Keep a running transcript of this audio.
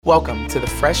Welcome to the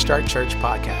Fresh Start Church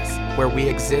podcast, where we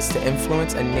exist to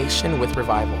influence a nation with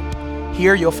revival.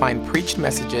 Here you'll find preached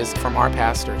messages from our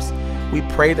pastors. We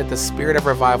pray that the spirit of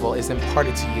revival is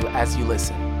imparted to you as you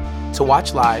listen. To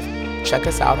watch live, check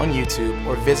us out on YouTube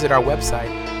or visit our website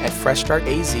at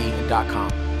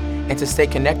freshstartaz.com. And to stay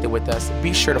connected with us,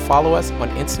 be sure to follow us on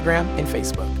Instagram and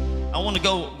Facebook. I want to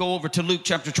go over to Luke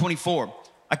chapter 24.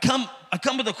 I come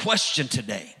with a question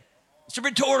today. It's a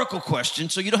rhetorical question,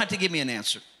 so you don't have to give me an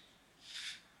answer.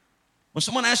 When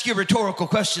someone asks you a rhetorical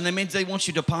question, that means they want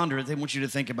you to ponder it, they want you to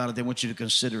think about it, they want you to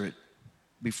consider it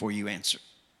before you answer.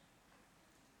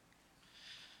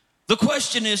 The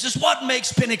question is what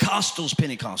makes Pentecostals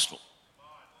Pentecostal?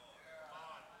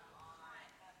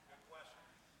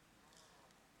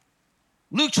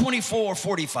 Luke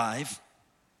 24:45,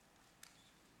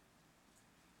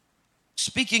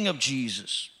 speaking of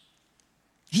Jesus,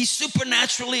 he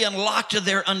supernaturally unlocked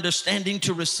their understanding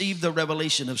to receive the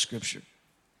revelation of Scripture.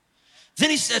 Then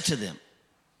he said to them,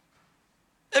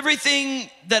 everything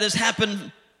that has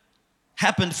happened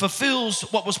fulfills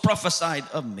what was prophesied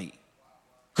of me.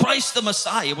 Christ the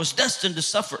Messiah was destined to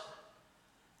suffer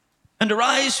and to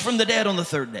rise from the dead on the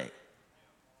third day.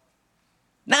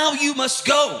 Now you must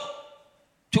go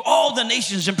to all the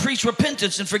nations and preach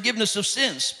repentance and forgiveness of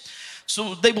sins,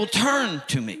 so they will turn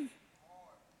to me.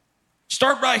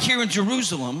 Start right here in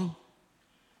Jerusalem,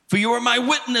 for you are my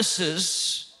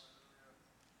witnesses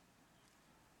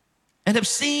and have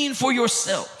seen for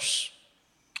yourselves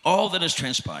all that has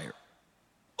transpired.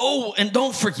 Oh, and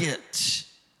don't forget,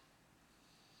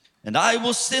 and I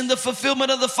will send the fulfillment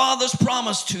of the Father's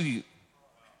promise to you.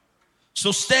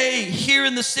 So stay here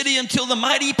in the city until the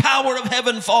mighty power of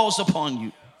heaven falls upon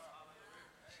you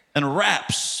and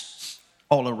wraps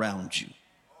all around you.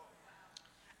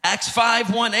 Acts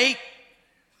 5:1-8.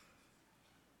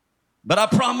 But I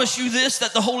promise you this,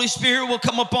 that the Holy Spirit will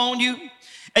come upon you,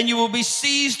 and you will be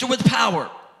seized with power.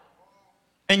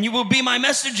 And you will be my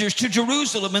messengers to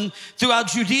Jerusalem and throughout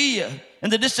Judea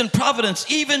and the distant province,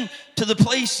 even to the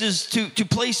places, to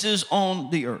places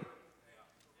on the earth.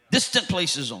 Distant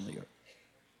places on the earth.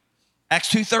 Acts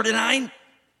 2:39.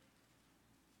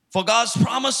 For God's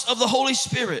promise of the Holy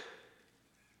Spirit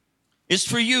is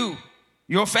for you,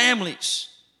 your families,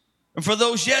 and for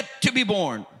those yet to be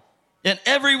born, and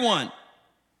everyone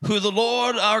who the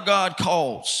Lord our God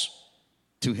calls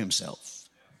to himself.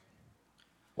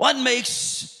 What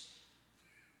makes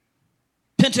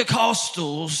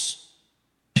Pentecostals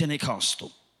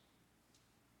Pentecostal?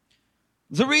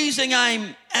 The reason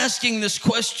I'm asking this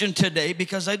question today,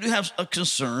 because I do have a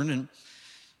concern, and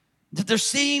that there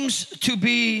seems to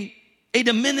be a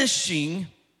diminishing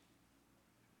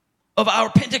of our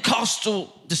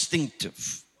Pentecostal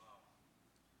distinctive.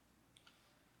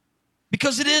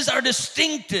 Because it is our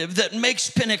distinctive that makes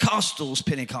Pentecostals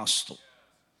Pentecostal.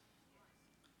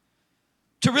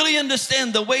 To really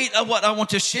understand the weight of what I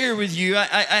want to share with you,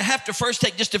 I have to first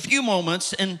take just a few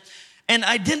moments and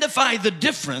identify the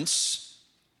difference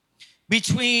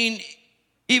between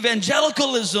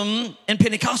evangelicalism and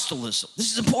Pentecostalism.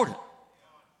 This is important.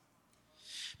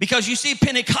 Because you see,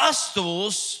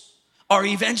 Pentecostals are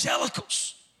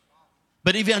evangelicals,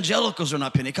 but evangelicals are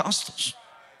not Pentecostals.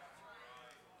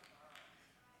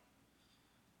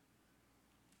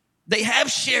 They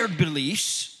have shared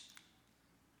beliefs.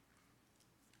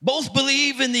 Both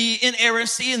believe in the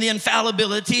inerrancy and the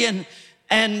infallibility and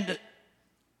the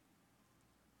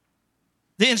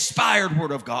inspired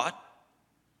Word of God.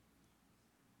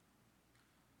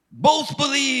 Both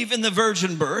believe in the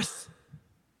virgin birth.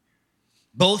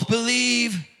 Both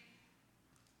believe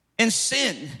in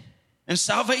sin and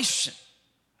salvation.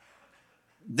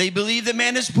 They believe that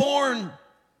man is born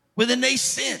with innate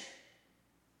sin.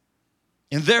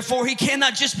 And therefore, he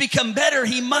cannot just become better,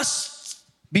 he must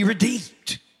be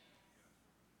redeemed.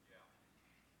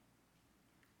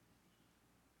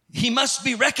 He must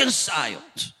be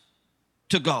reconciled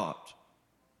to God,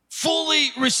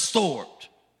 fully restored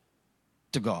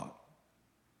to God.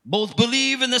 Both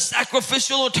believe in the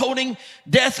sacrificial atoning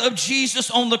death of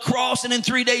Jesus on the cross, and then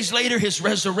 3 days later, his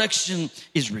resurrection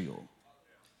is real.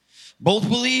 Both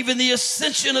believe in the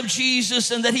ascension of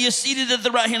Jesus and that he is seated at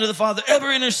the right hand of the Father,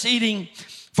 ever interceding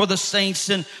for the saints.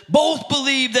 And both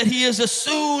believe that he is a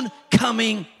soon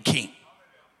coming king.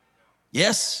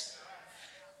 Yes,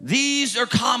 these are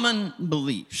common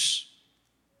beliefs.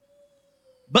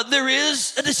 But there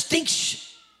is a distinction.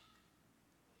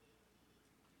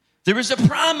 There is a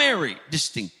primary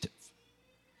distinctive.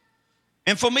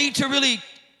 And for me to really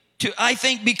I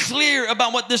think, be clear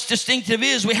about what this distinctive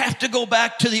is, we have to go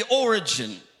back to the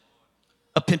origin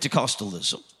of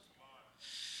Pentecostalism.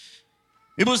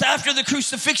 It was after the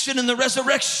crucifixion and the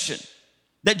resurrection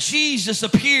that Jesus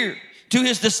appeared to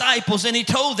his disciples, and he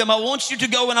told them, I want you to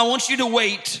go and I want you to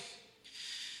wait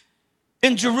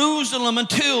in Jerusalem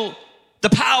until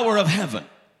the power of heaven,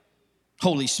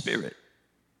 Holy Spirit,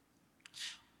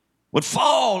 would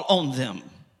fall on them,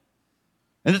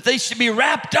 and that they should be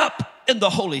wrapped up in the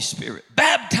Holy Spirit,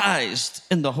 baptized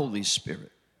in the Holy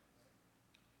Spirit.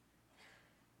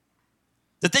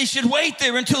 That they should wait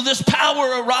there until this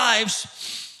power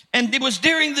arrives. And it was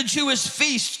during the Jewish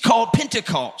feast called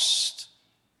Pentecost.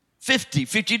 50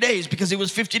 days, because it was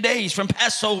 50 days from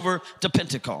Passover to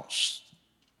Pentecost.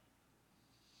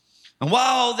 And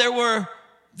while there were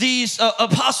these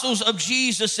apostles of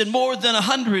Jesus and more than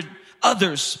 100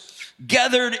 others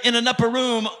gathered in an upper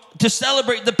room to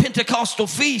celebrate the Pentecostal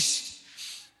feast,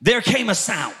 there came a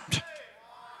sound.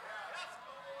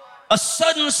 A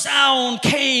sudden sound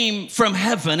came from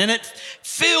heaven, and it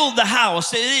filled the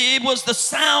house. It was the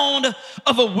sound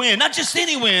of a wind, not just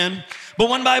any wind, but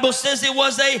one Bible says it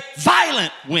was a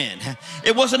violent wind.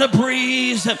 It wasn't a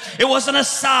breeze. It wasn't a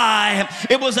sigh.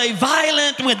 It was a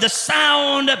violent wind, the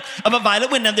sound of a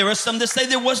violent wind. Now, there are some that say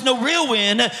there was no real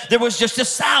wind. There was just a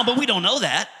sound, but we don't know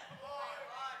that.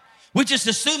 We just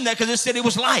assume that because it said it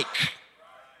was like.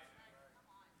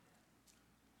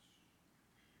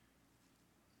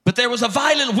 But there was a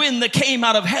violent wind that came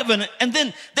out of heaven, and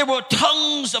then there were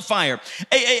tongues of fire.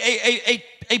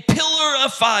 A pillar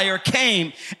of fire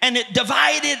came, and it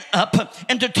divided up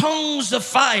into tongues of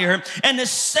fire, and it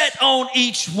set on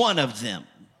each one of them.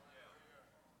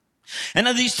 And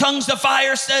of these tongues of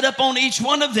fire set up on each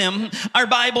one of them, our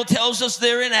Bible tells us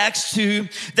there in Acts 2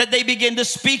 that they began to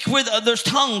speak with others'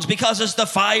 tongues, because as the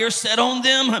fire set on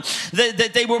them,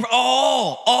 that they were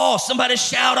all. Somebody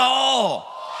shout all.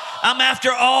 I'm after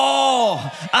all.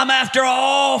 I'm after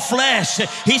all flesh.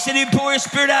 He said he'd pour his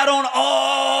spirit out on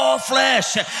all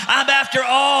flesh. I'm after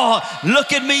all.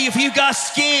 Look at me. If you got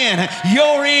skin,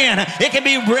 you're in. It can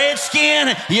be red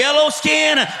skin, yellow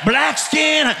skin, black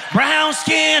skin, brown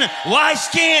skin, white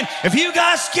skin. If you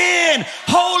got skin,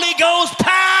 Holy Ghost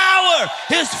power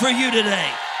is for you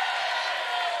today.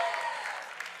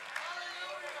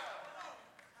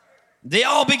 They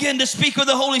all began to speak with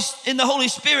the Holy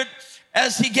Spirit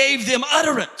as he gave them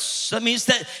utterance. That means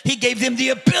that he gave them the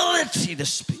ability to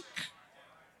speak.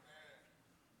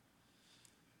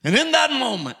 And in that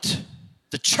moment,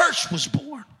 the church was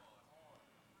born,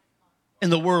 and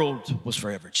the world was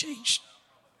forever changed.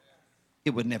 It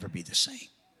would never be the same.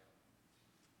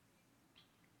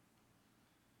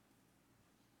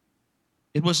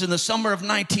 It was in the summer of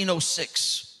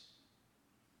 1906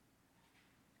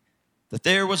 that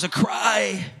there was a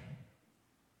cry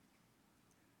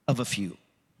of a few.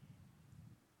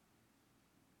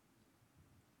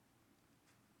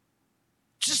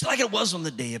 Just like it was on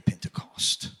the day of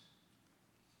Pentecost.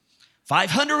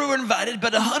 500 were invited,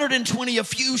 but 120, a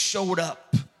few showed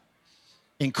up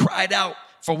and cried out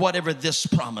for whatever this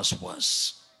promise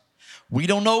was. We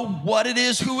don't know what it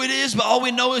is, who it is, but all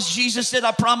we know is Jesus said,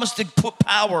 I promise to put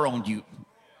power on you.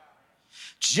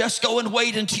 Just go and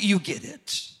wait until you get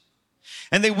it.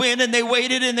 And they went and they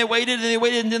waited and they waited and they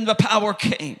waited, and then the power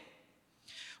came.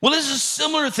 Well, this is a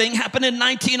similar thing happened in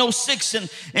 1906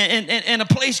 in a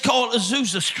place called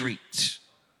Azusa Street.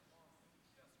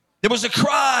 There was a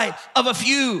cry of a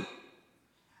few,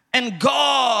 and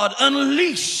God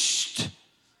unleashed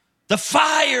the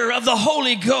fire of the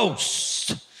Holy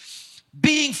Ghost.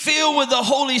 Being filled with the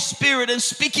Holy Spirit and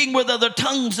speaking with other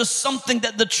tongues is something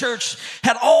that the church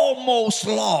had almost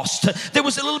lost. There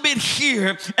was a little bit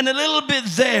here and a little bit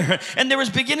there, and there was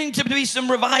beginning to be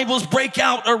some revivals break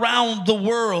out around the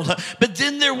world. But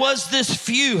then there was this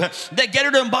few that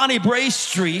gathered on Bonnie Bray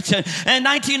Street in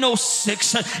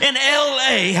 1906 in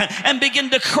LA and began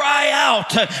to cry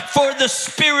out for the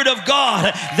Spirit of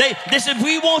God. They said,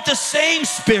 we want the same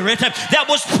Spirit that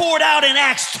was poured out in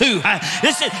Acts 2.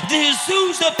 They said, the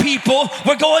Azusa people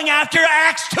were going after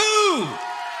Acts 2.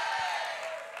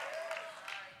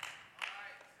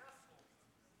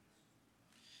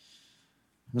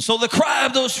 And so the cry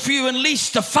of those few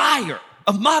unleashed the fire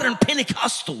of modern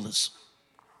Pentecostalism.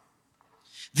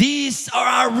 These are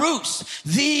our roots.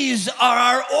 These are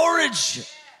our origin.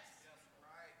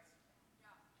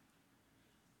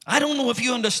 I don't know if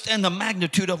you understand the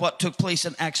magnitude of what took place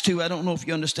in Acts 2. I don't know if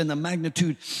you understand the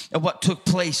magnitude of what took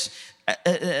place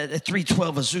at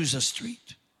 312 Azusa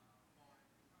Street.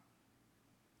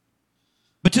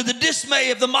 But to the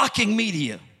dismay of the mocking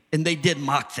media, and they did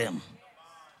mock them,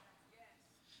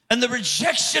 and the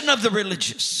rejection of the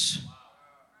religious,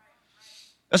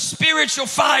 a spiritual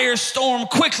firestorm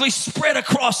quickly spread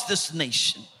across this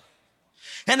nation.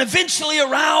 and eventually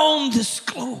around this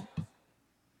globe.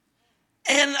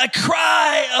 And a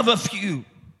cry of a few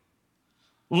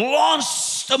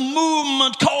launched a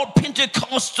movement called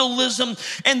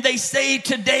Pentecostalism, and they say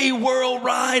today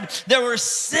worldwide there are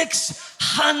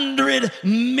 600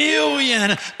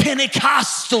 million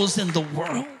Pentecostals in the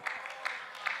world.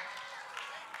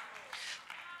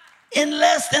 In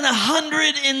less than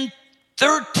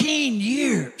 113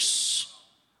 years,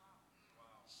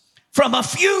 from a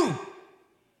few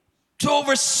to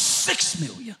over 6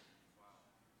 million.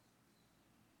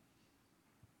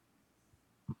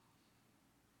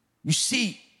 You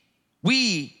see,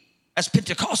 we as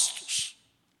Pentecostals,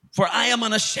 for I am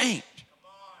unashamed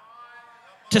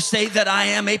to say that I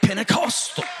am a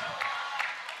Pentecostal.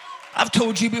 I've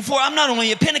told you before, I'm not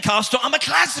only a Pentecostal, I'm a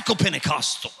classical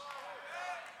Pentecostal.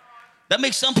 That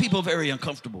makes some people very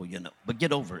uncomfortable, you know, but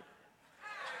get over it.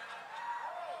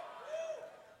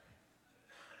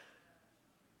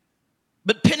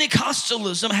 But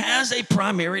Pentecostalism has a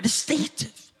primary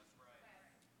distinctive.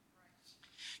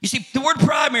 You see, the word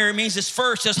primary means it's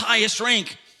first, it's highest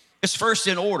rank, it's first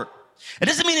in order. It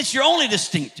doesn't mean it's your only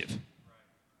distinctive.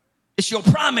 It's your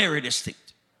primary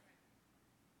distinctive.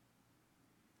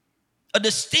 A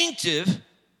distinctive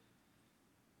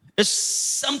is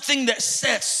something that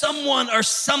sets someone or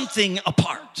something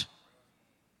apart.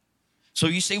 So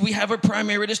you say we have a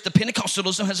primary distinctive. The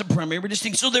Pentecostalism has a primary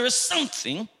distinctive. So there is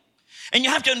something, and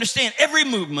you have to understand every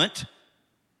movement,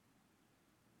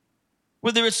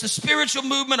 whether it's a spiritual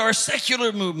movement or a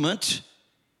secular movement,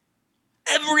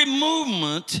 every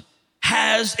movement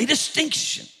has a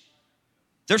distinction.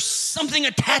 There's something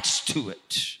attached to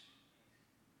it.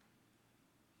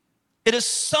 It is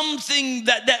something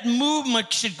that that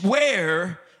movement should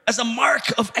wear as a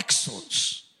mark of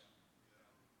excellence.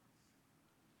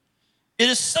 It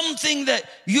is something that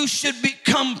you should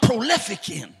become prolific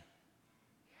in.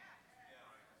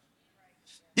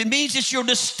 It means it's your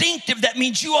distinctive. That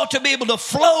means you ought to be able to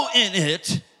flow in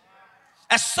it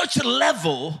at such a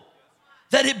level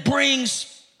that it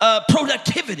brings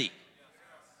productivity.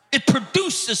 It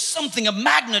produces something of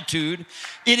magnitude.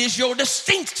 It is your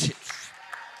distinctive.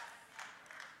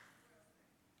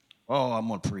 Oh, I'm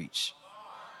going to preach.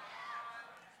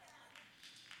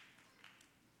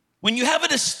 When you have a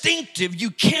distinctive,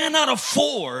 you cannot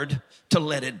afford to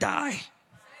let it die.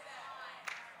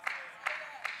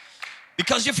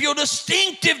 Because if your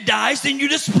distinctive dies, then you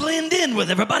just blend in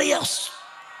with everybody else.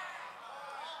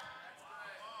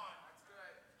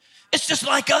 It's just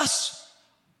like us.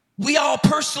 We all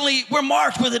personally, we're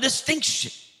marked with a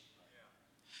distinction.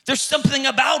 There's something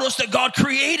about us that God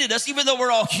created us, even though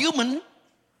we're all human,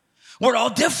 we're all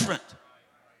different.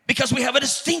 Because we have a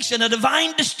distinction, a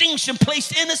divine distinction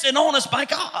placed in us and on us by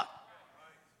God.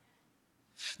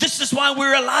 This is why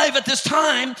we're alive at this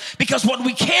time, because what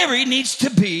we carry needs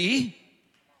to be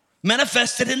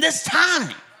manifested in this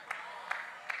time.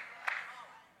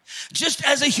 Just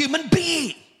as a human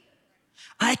being,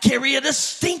 I carry a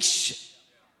distinction.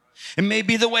 It may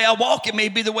be the way I walk, it may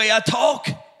be the way I talk,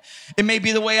 it may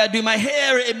be the way I do my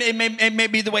hair, it may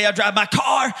be the way I drive my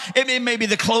car, it may be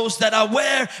the clothes that I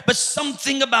wear, but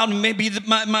something about me, maybe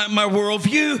my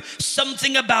worldview,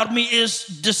 something about me is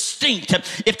distinct.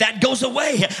 If that goes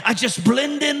away, I just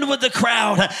blend in with the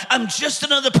crowd. I'm just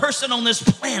another person on this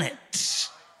planet.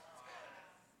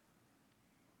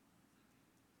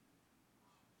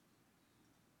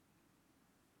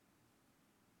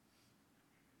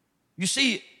 You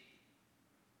see,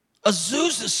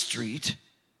 Azusa Street,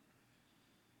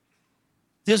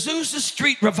 the Azusa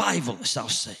Street revivalists, I'll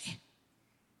say,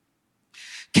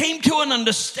 came to an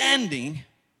understanding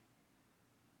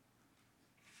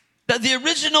that the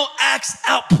original Acts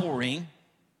outpouring,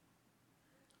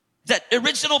 that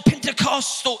original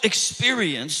Pentecostal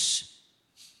experience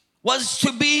was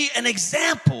to be an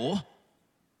example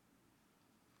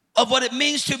of what it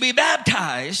means to be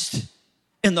baptized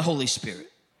in the Holy Spirit.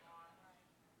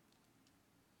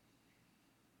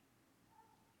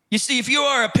 You see, if you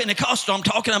are a Pentecostal, I'm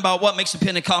talking about what makes a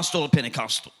Pentecostal a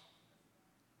Pentecostal.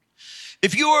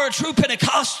 If you are a true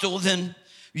Pentecostal, then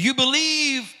you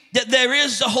believe that there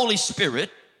is a Holy Spirit.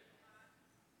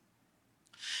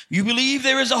 You believe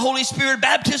there is a Holy Spirit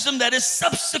baptism that is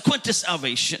subsequent to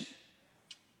salvation,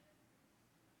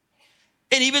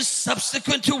 and even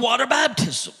subsequent to water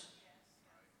baptism.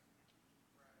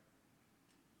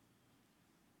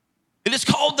 It is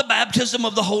called the baptism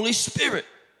of the Holy Spirit.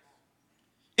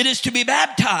 It is to be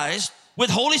baptized with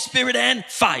Holy Spirit and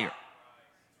fire.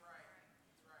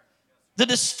 The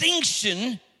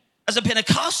distinction as a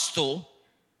Pentecostal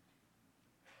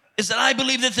is that I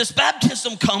believe that this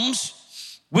baptism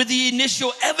comes with the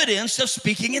initial evidence of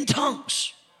speaking in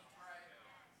tongues.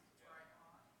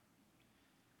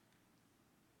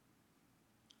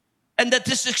 And that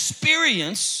this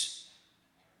experience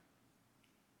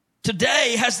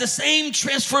today has the same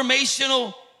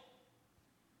transformational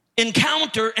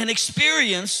encounter and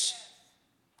experience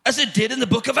as it did in the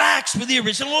book of Acts with the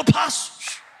original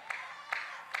apostles.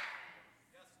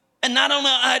 And not only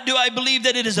do I believe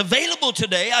that it is available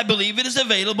today, I believe it is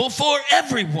available for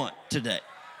everyone today.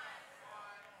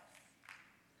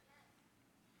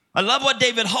 I love what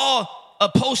David Hall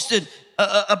posted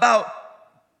about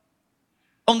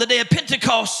on the day of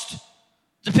Pentecost.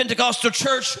 The Pentecostal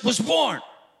church was born.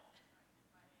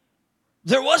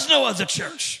 There was no other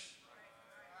church.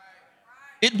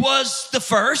 It was the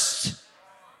first,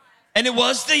 and it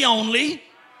was the only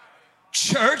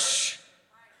church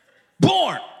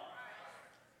born.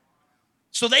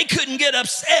 So they couldn't get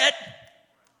upset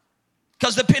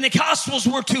because the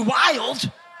Pentecostals were too wild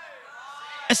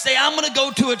and say, I'm going to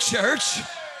go to a church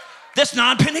that's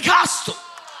non-Pentecostal.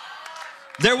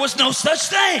 There was no such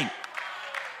thing.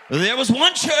 There was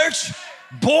one church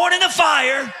born in a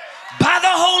fire by the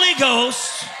Holy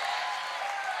Ghost.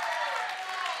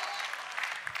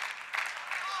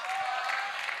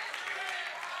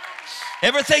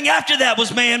 Everything after that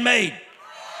was man-made.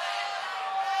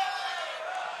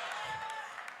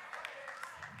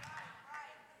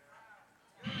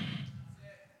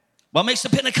 What makes a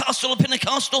Pentecostal a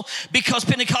Pentecostal? Because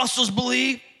Pentecostals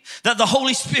believe that the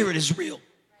Holy Spirit is real.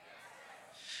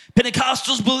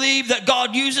 Pentecostals believe that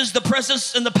God uses the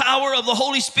presence and the power of the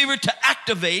Holy Spirit to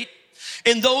activate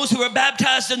in those who are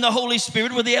baptized in the Holy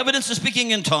Spirit with the evidence of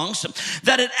speaking in tongues,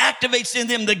 that it activates in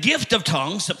them the gift of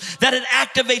tongues, that it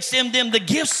activates in them the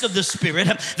gifts of the Spirit,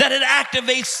 that it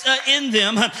activates in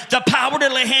them the power to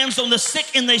lay hands on the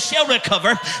sick and they shall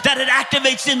recover, that it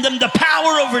activates in them the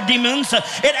power over demons,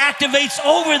 it activates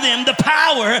over them the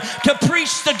power to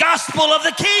preach the gospel of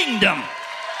the kingdom.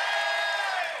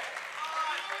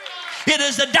 It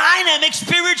is a dynamic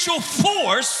spiritual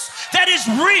force that is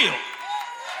real.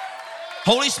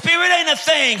 Holy Spirit ain't a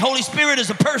thing. Holy Spirit is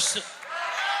a person.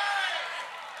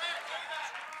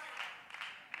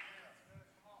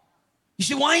 You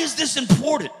see, why is this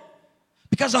important?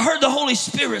 Because I heard the Holy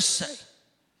Spirit say,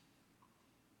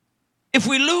 if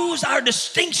we lose our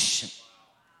distinction,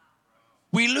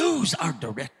 we lose our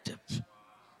directive.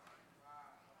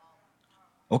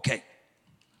 Okay.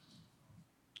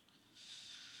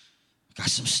 Got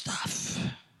some stuff.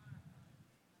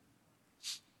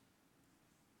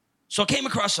 So I came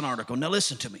across an article. Now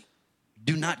listen to me.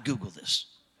 Do not Google this.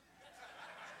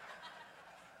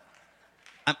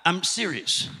 I'm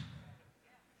serious.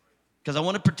 Because I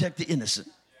want to protect the innocent.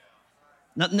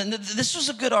 Now, this was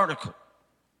a good article.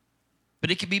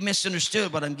 But it can be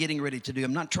misunderstood what I'm getting ready to do.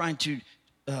 I'm not trying to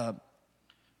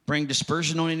bring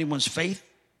dispersion on anyone's faith.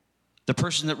 The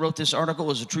person that wrote this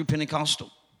article is a true Pentecostal.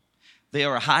 They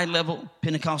are a high-level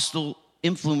Pentecostal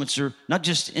influencer, not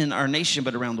just in our nation,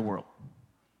 but around the world,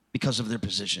 because of their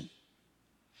position.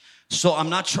 So I'm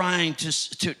not trying to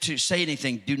say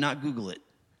anything. Do not Google it.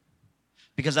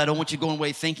 Because I don't want you going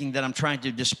away thinking that I'm trying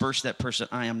to disperse that person.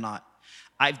 I am not.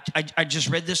 I just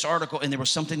read this article, and there was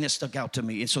something that stuck out to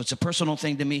me. And so it's a personal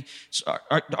thing to me. So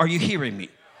are you hearing me?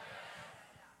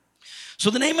 So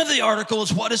the name of the article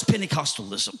is, What is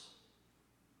Pentecostalism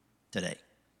Today?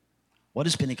 What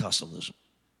is Pentecostalism?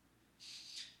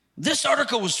 This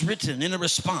article was written in a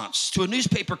response to a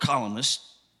newspaper columnist,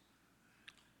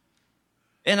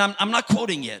 and I'm not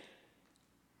quoting yet,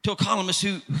 to a columnist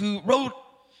who wrote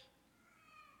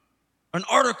an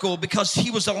article because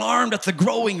he was alarmed at the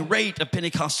growing rate of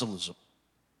Pentecostalism.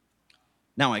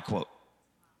 Now I quote.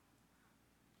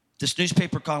 This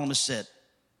newspaper columnist said,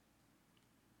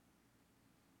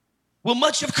 will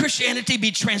much of Christianity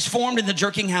be transformed into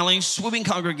jerking, howling, swooping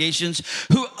congregations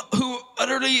who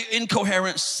utterly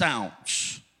incoherent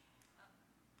sounds?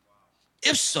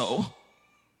 If so,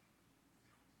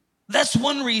 that's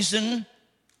one reason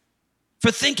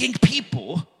for thinking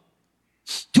people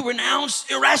to renounce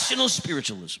irrational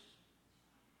spiritualism.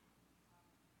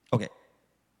 Okay.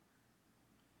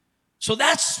 So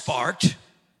that sparked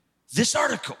this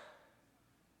article.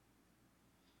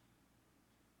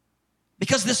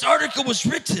 Because this article was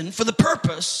written for the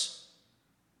purpose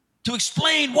to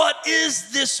explain what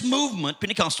is this movement,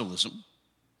 Pentecostalism,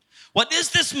 what is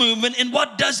this movement and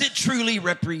what does it truly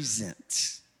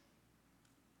represent?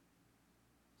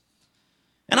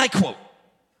 And I quote,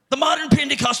 the modern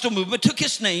Pentecostal movement took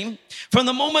its name from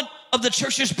the moment of the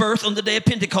church's birth on the day of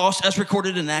Pentecost as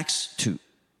recorded in Acts 2.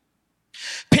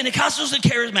 Pentecostals and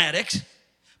charismatics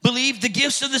believe the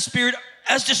gifts of the Spirit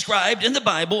as described in the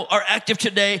Bible are active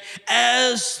today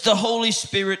as the Holy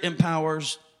Spirit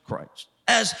empowers Christ.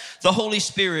 As the Holy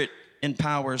Spirit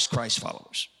empowers Christ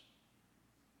followers.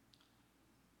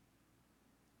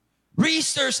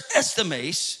 Research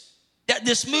estimates that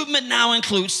this movement now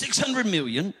includes 600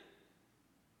 million,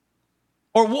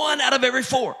 or 1 out of every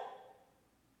 4.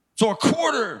 So a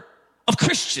quarter of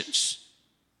Christians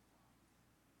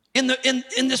in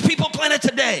this people planet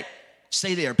today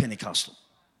say they are Pentecostal.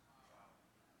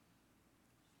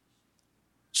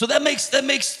 So that makes a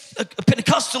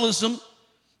Pentecostalism,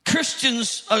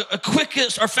 Christians, a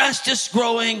quickest or fastest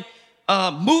growing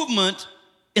movement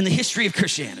in the history of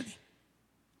Christianity.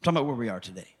 I'm talking about where we are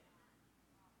today.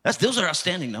 Those are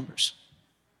outstanding numbers.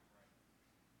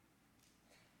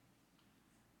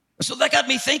 So that got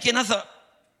me thinking. I thought,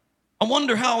 I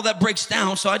wonder how that breaks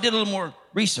down. So I did a little more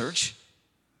research.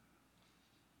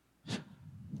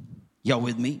 Y'all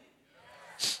with me?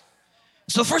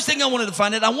 So the first thing I wanted to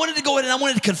find out, I wanted to go ahead and I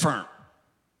wanted to confirm.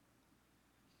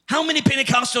 How many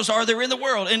Pentecostals are there in the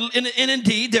world? And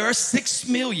indeed, there are 6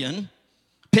 million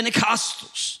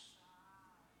Pentecostals.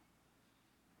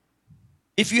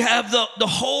 If you have the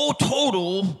whole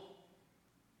total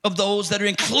of those that are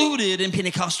included in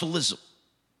Pentecostalism.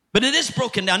 But it is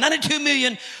broken down. 92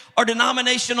 million are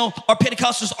denominational, or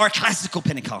Pentecostals are classical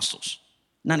Pentecostals.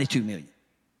 92 million.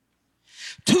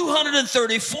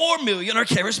 234 million are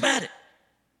charismatic.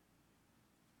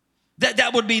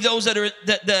 That would be those that are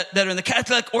in the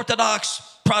Catholic, Orthodox,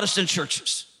 Protestant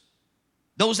churches.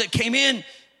 Those that came in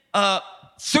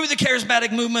through the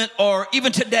charismatic movement, or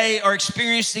even today are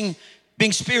experiencing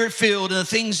being Spirit-filled and the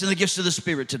things and the gifts of the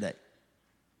Spirit today.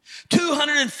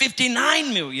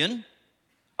 259 million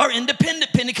are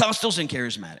independent Pentecostals and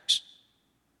charismatics.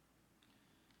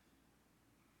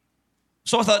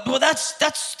 So I thought, well,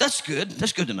 that's good.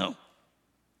 That's good to know.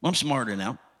 Well, I'm smarter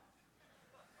now.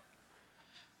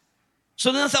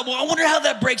 So then I thought, well, I wonder how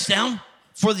that breaks down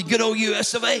for the good old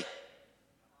US of A.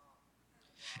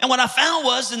 And what I found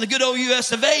was in the good old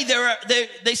US of A,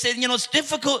 they said, it's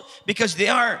difficult because they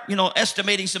are,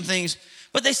 estimating some things.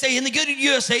 But they say in the good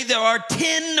USA, there are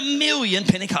 10 million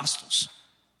Pentecostals.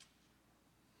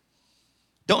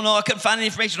 Don't know, I couldn't find any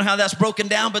information on how that's broken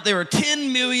down, but there are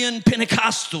 10 million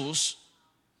Pentecostals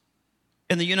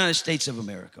in the United States of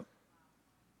America.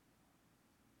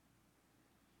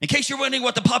 In case you're wondering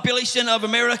what the population of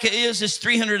America is, it's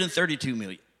 332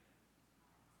 million.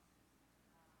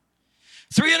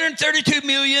 332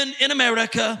 million in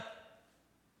America.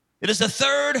 It is the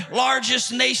 3rd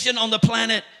largest nation on the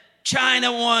planet.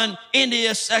 China 1,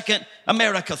 India 2nd,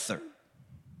 America 3rd.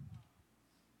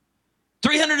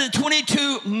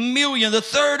 322 million, the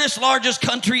 3rd largest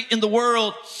country in the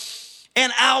world.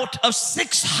 And out of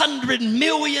 600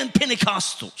 million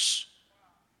Pentecostals,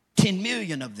 10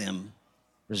 million of them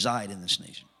reside in this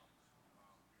nation.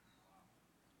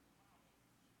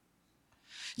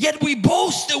 Yet we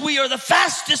boast that we are the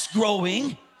fastest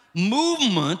growing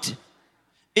movement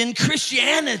in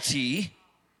Christianity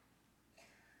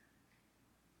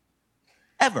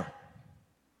ever.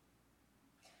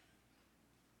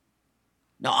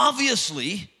 Now,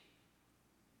 obviously,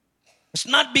 it's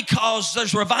not because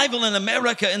there's revival in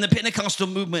America and the Pentecostal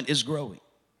movement is growing.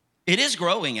 It is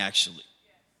growing, actually.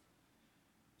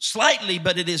 Slightly,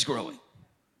 but it is growing.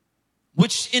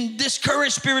 Which in this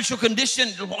current spiritual condition,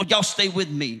 y'all stay with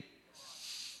me.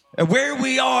 Where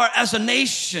we are as a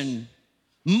nation,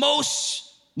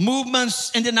 most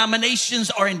movements and denominations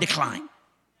are in decline.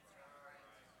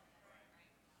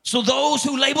 So those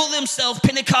who label themselves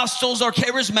Pentecostals or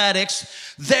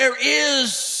charismatics, there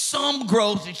is some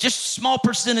growth, just small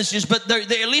percentages, but at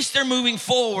least they're moving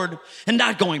forward and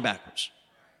not going backwards.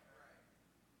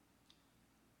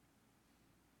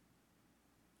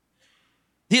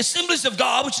 The Assemblies of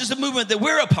God, which is a movement that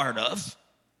we're a part of,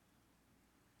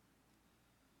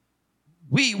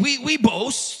 we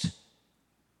boast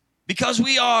because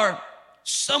we are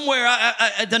somewhere,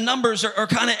 the numbers are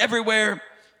kind of everywhere,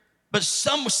 but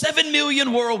 7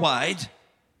 million worldwide,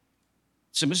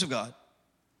 Assemblies of God,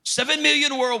 7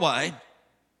 million worldwide,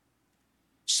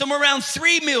 somewhere around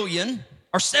 3 million,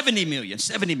 or 70 million,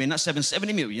 not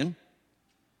 70 million,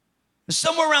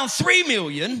 somewhere around 3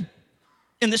 million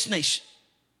in this nation.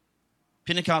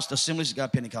 Pentecostal Assemblies of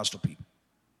God, Pentecostal people.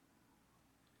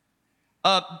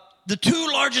 The 2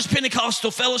 largest Pentecostal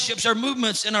fellowships or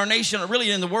movements in our nation, or really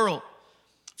in the world.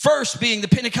 First being the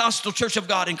Pentecostal Church of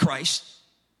God in Christ,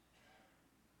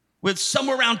 with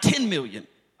somewhere around 10 million.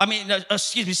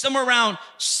 Somewhere around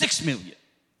 6 million.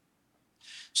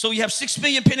 So you have 6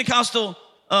 million Pentecostal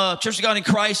Church of God in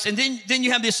Christ, and then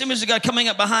you have the Assemblies of God coming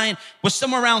up behind with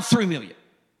somewhere around 3 million.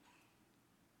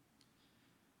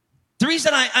 The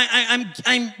reason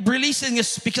I'm releasing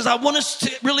this because I want us to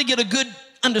really get a good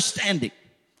understanding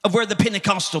of where the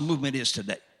Pentecostal movement is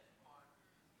today.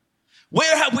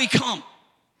 Where have we come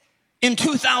in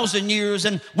 2,000 years,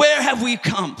 and where have we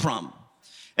come from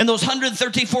in those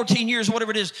 113, 14 years,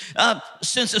 whatever it is,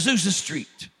 since Azusa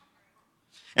Street?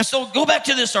 And so go back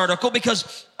to this article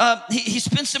because he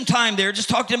spent some time there just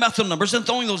talking about the numbers and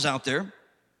throwing those out there,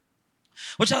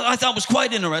 which I thought was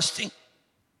quite interesting.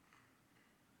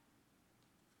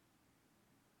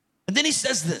 And then he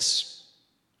says this: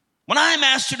 when I'm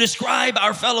asked to describe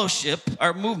our fellowship,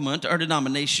 our movement, our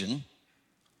denomination,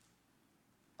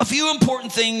 a few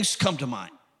important things come to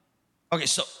mind. Okay,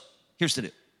 so here's the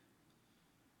deal.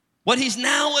 What he's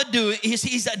now doing is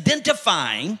he's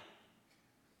identifying,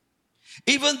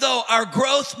 even though our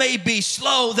growth may be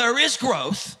slow, there is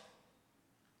growth.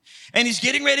 And he's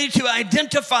getting ready to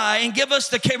identify and give us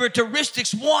the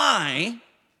characteristics why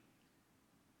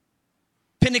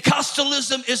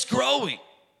Pentecostalism is growing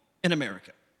in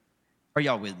America. Are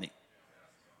y'all with me?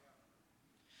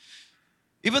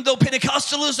 Even though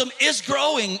Pentecostalism is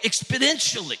growing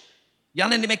exponentially, y'all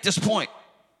need to make this point.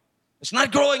 It's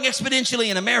not growing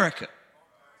exponentially in America.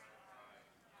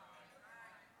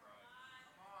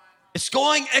 It's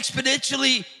going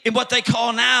exponentially in what they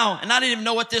call now, and I didn't even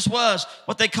know what this was,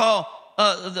 what they call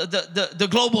the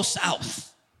global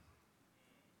South.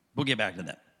 We'll get back to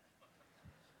that.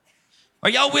 Are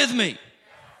y'all with me?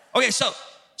 Okay, so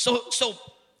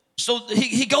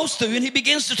he goes through and he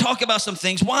begins to talk about some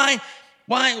things. Why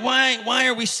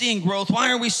are we seeing growth?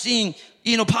 Why are we seeing,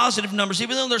 positive numbers?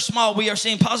 Even though they're small, we are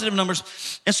seeing positive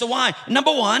numbers. And so why?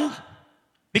 Number one,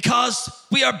 because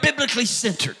we are biblically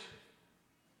centered.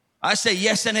 I say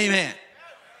yes and amen.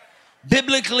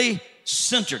 Biblically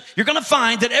centered. You're going to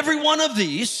find that every one of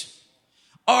these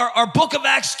are Book of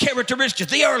Acts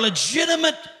characteristics. They are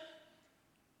legitimate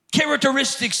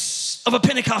characteristics of a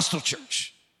Pentecostal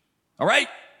church. All right?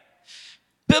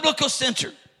 Biblical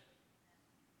centered.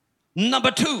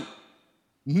 Number two,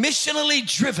 missionally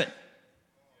driven.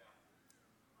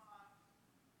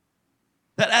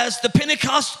 That as the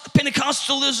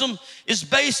Pentecostalism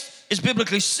is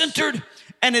biblically centered,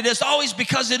 and it is always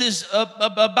because it is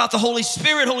about the Holy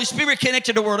Spirit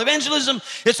connected to world evangelism,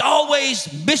 it's always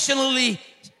missionally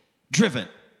driven.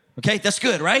 Okay, that's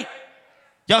good, right?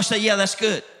 Y'all say, yeah, that's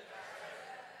good.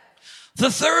 The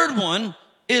third one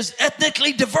is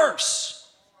ethnically diverse.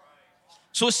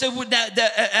 So it said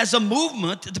that as a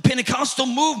movement, the Pentecostal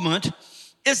movement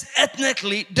is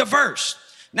ethnically diverse.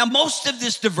 Now, most of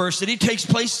this diversity takes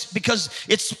place because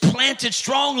it's planted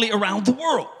strongly around the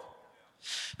world.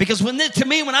 Because when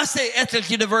I say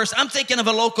ethnically diverse, I'm thinking of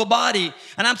a local body,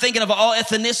 and I'm thinking of all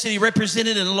ethnicity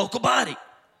represented in a local body.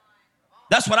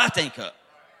 That's what I think of.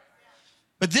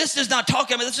 But this is not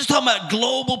talking about, this is talking about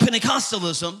global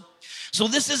Pentecostalism. So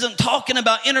this isn't talking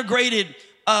about integrated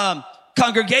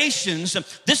congregations.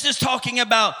 This is talking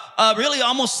about really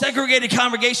almost segregated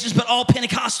congregations, but all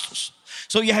Pentecostals.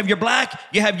 So you have your black,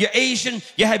 you have your Asian,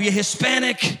 you have your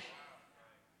Hispanic,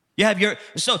 you have your,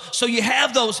 so you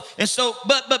have those. And so,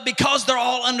 but because they're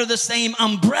all under the same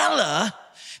umbrella,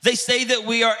 they say that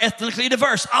we are ethnically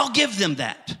diverse. I'll give them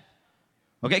that.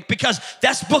 Okay, because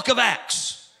that's Book of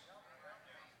Acts.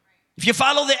 If you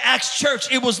follow the Acts church,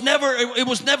 it was never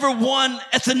one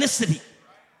ethnicity.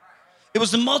 It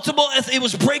was it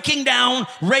was breaking down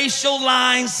racial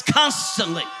lines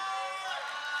constantly.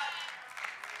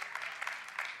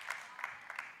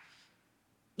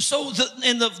 So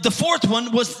the fourth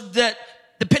one was that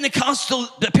the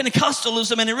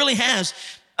Pentecostalism, and it really has,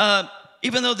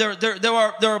 even though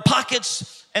there are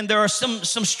pockets and there are some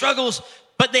struggles,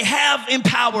 but they have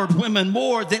empowered women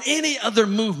more than any other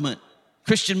movement,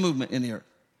 Christian movement in the earth.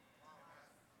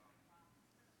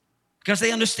 Because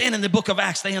they understand in the Book of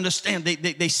Acts, they understand,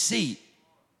 they see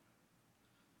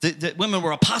that women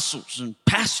were apostles and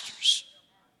pastors.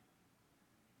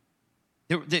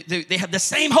 They have the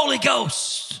same Holy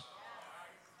Ghost.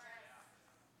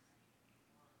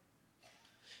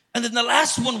 And then the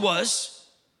last one was,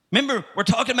 remember, we're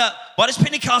talking about what is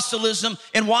Pentecostalism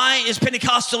and why is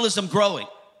Pentecostalism growing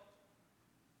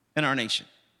in our nation.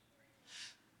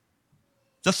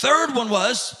 The third one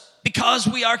was because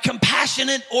we are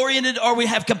compassionate oriented, or we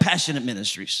have compassionate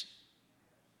ministries.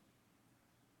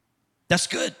 That's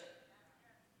good.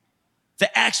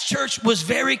 The Acts church was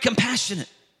very compassionate.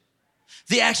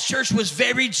 The Acts church was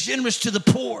very generous to the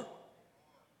poor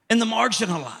and the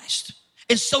marginalized.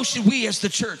 And so should we as the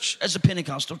church, as a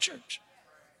Pentecostal church.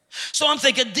 So I'm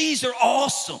thinking these are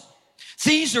awesome.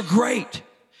 These are great.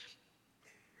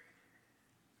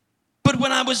 But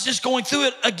when I was just going through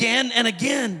it again and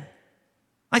again,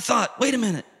 I thought, wait a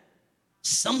minute.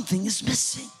 something is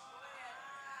missing.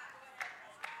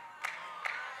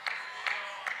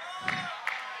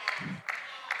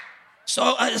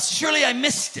 So surely I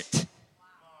missed it.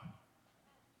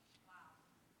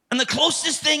 And the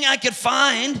closest thing I could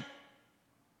find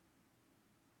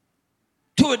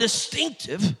to a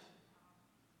distinctive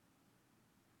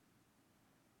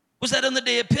was that on the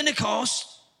day of Pentecost,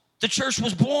 the church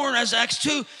was born, as Acts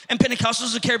 2, and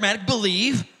Pentecostals and charismatic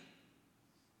believe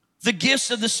the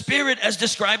gifts of the Spirit as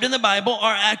described in the Bible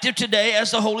are active today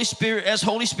as the Holy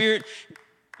Spirit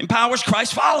empowers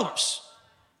Christ's followers.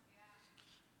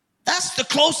 That's the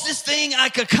closest thing I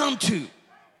could come to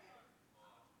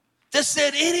that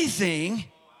said anything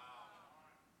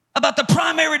about the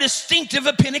primary distinctive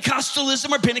of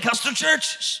Pentecostalism or Pentecostal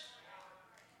churches,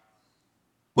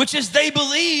 which is they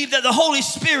believe that the Holy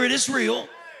Spirit is real,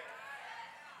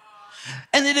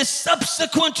 and it is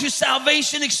subsequent to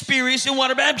salvation experience and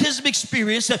water baptism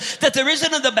experience that there is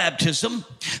another baptism,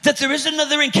 that there is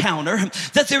another encounter,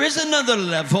 that there is another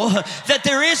level, that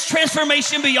there is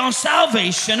transformation beyond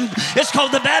salvation. It's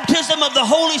called the baptism of the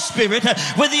Holy Spirit,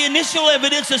 with the initial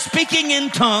evidence of speaking in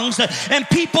tongues. And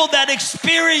people that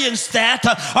experience that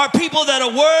are people that are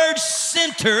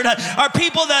word-centered, are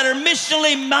people that are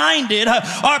missionally minded,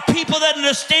 are people that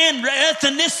understand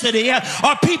ethnicity,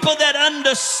 are people that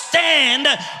understand,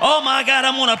 oh my God,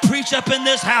 I'm going to preach up in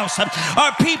this house,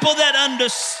 are people that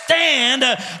understand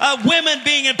women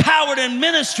being empowered in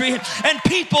ministry, and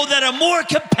people that are more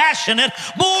compassionate,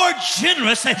 more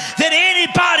generous than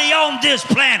anybody on this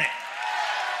planet.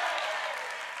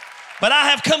 But I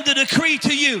have come to decree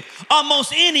to you,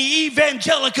 almost any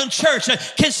evangelical church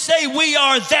can say we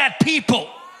are that people.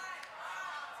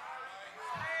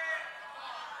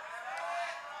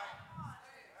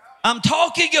 I'm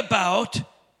talking about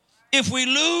if we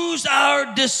lose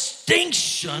our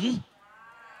distinction,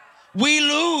 we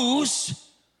lose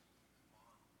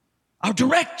our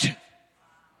directive.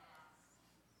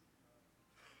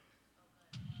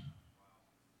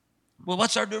 Well,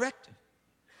 what's our directive?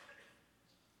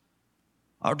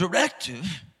 Our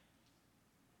directive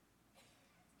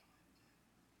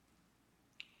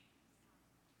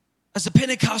as a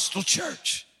Pentecostal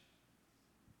church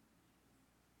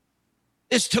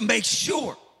is to make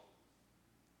sure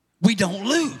we don't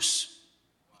lose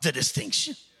the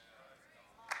distinction.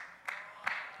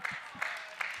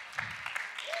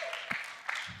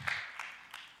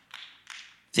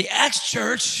 The Acts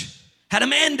church had a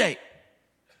mandate.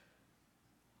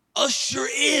 Usher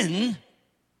in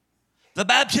the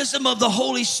baptism of the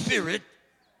Holy Spirit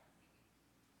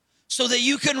so that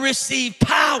you can receive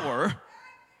power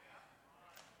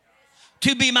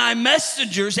to be my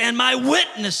messengers and my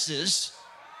witnesses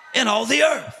in all the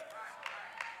earth.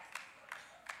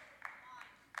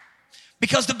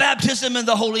 Because the baptism in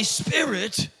the Holy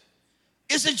Spirit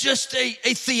isn't just a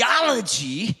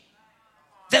theology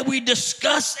that we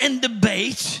discuss and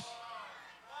debate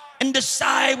and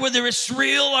decide whether it's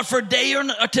real or for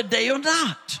today or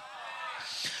not.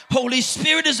 Holy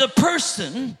Spirit is a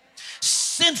person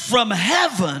sent from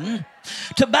heaven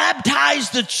to baptize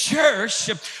the church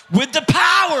with the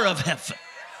power of heaven.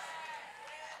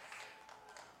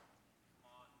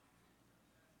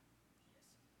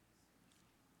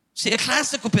 See, a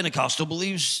classical Pentecostal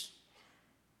believes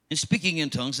in speaking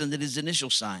in tongues and that is the initial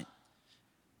sign.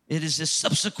 It is a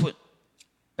subsequent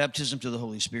baptism to the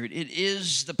Holy Spirit. It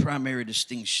is the primary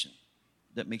distinction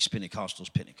that makes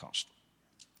Pentecostals Pentecostal.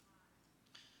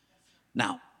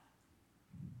 Now,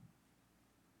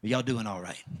 are y'all doing all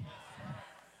right?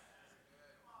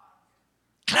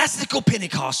 Classical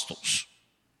Pentecostals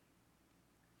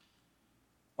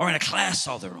are in a class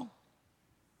all their own.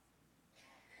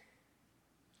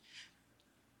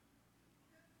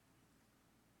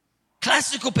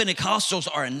 Classical Pentecostals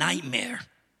are a nightmare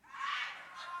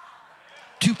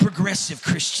to progressive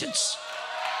Christians.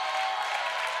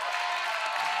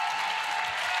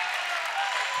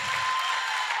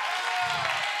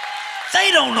 They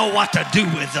don't know what to do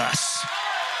with us.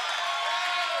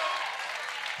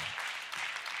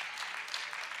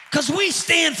 Because we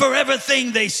stand for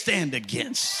everything they stand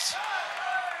against.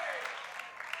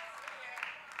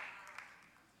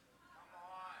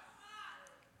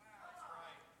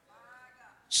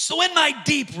 So in my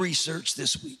deep research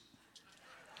this week,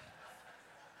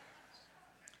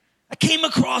 I came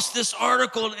across this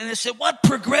article and it said, what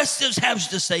progressives have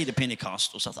to say to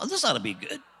Pentecostals. I thought, this ought to be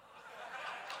good.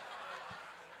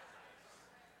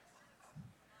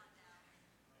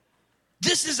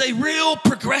 This is a real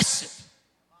progressive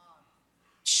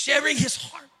sharing his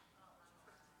heart.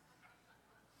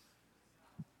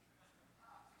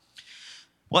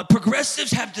 What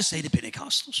progressives have to say to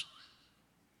Pentecostals.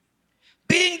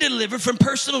 delivered from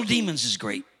personal demons is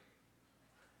great.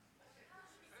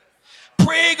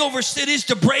 Praying over cities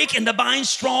to break and to bind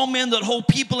strong men that hold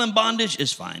people in bondage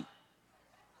is fine.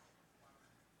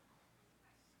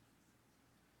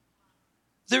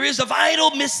 There is a vital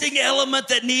missing element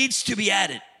that needs to be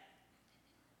added.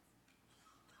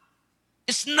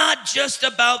 It's not just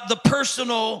about the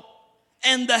personal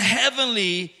and the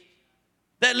heavenly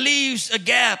that leaves a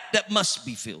gap that must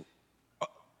be filled.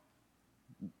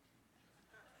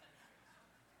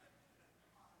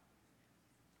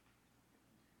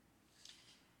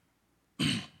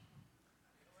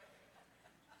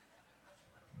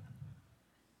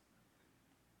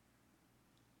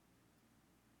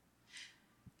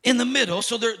 In the middle,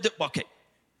 so okay.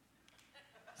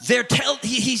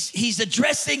 He's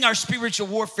addressing our spiritual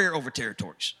warfare over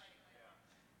territories.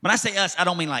 When I say us, I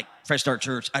don't mean like Fresh Start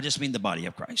Church. I just mean the body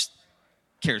of Christ.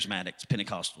 Charismatics,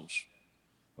 Pentecostals.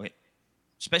 Okay.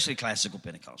 Especially classical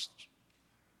Pentecostals.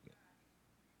 Okay.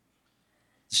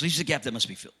 This leaves a gap that must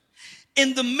be filled.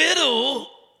 In the middle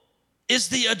is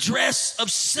the address of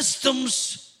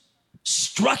systems,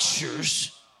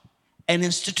 structures, and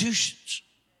institutions.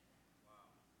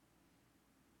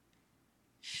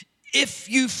 If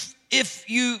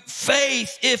your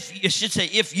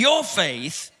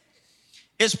faith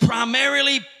is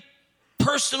primarily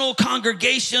personal,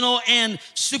 congregational, and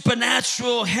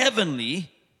supernatural, heavenly,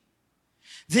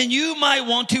 then you might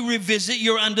want to revisit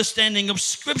your understanding of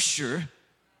Scripture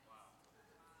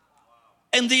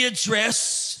and the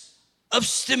address of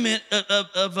systemic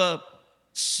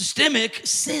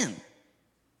sin,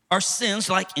 or sins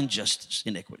like injustice,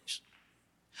 iniquities.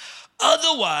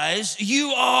 Otherwise, you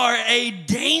are a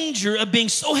danger of being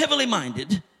so heavily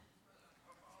minded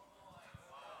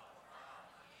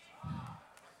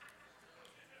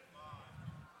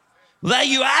that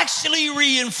you actually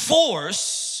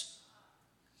reinforce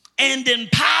and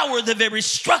empower the very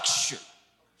structure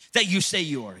that you say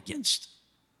you are against.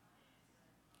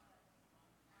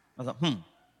 I thought,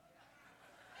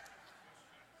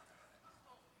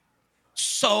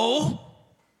 So,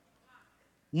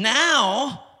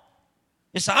 now,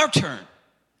 it's our turn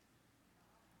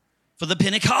for the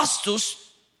Pentecostals.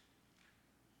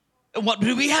 And what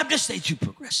do we have to say to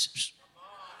progressives?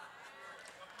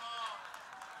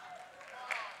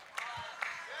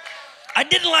 I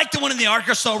didn't like the one in the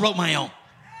Arkansas, wrote my own.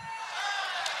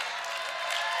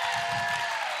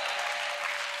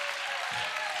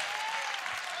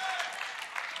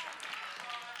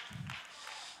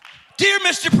 Dear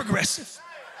Mr. Progressive,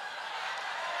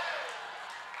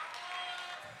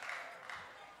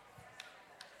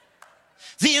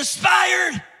 the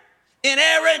inspired,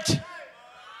 inerrant,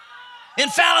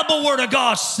 infallible Word of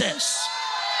God says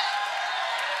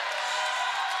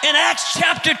in Acts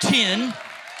chapter 10,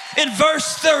 in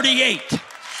verse 38,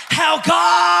 how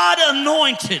God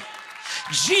anointed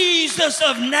Jesus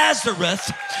of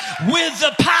Nazareth with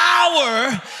the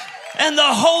power and the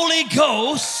Holy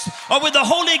Ghost, or with the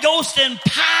Holy Ghost and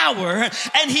power,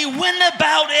 and he went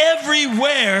about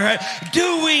everywhere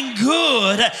doing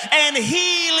good and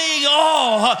healing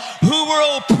all who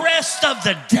were oppressed of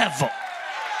the devil.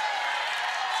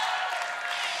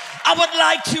 I would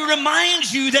like to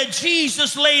remind you that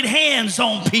Jesus laid hands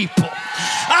on people.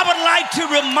 I would like to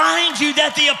remind you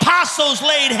that the apostles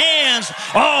laid hands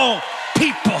on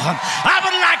people. I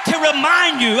would like to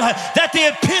remind you that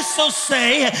the epistles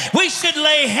say we should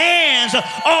lay hands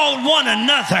on one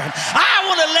another. I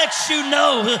want to let you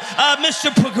know,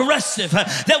 Mr. Progressive,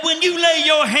 that when you lay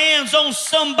your hands on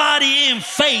somebody in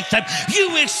faith,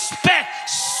 you expect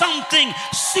something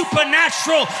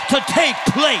supernatural to take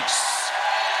place.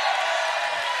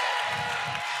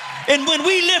 And when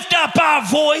we lift up our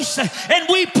voice and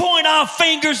we point our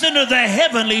fingers into the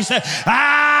heavenlies, we're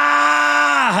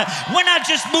not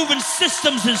just moving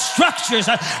systems and structures,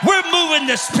 we're moving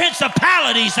the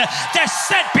principalities that's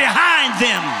set behind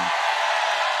them.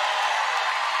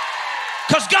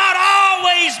 Because God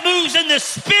always moves in the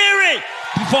spirit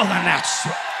before the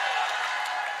natural.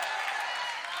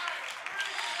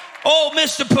 Oh,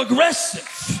 Mr. Progressive,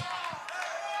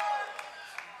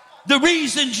 the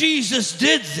reason Jesus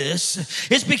did this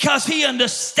is because he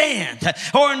understood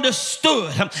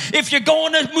if you're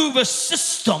going to move a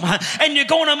system and you're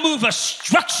going to move a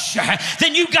structure,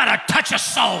 then you got to touch a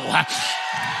soul.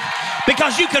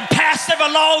 Because you can pass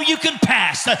every law you can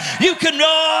pass. You can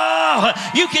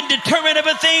determine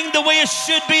everything the way it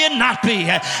should be and not be.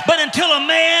 But until a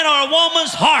man or a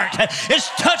woman's heart is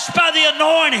touched by the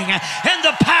anointing and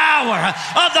the power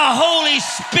of the Holy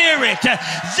Spirit,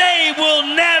 they will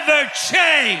never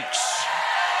change.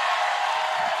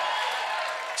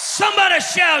 Somebody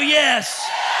shout yes.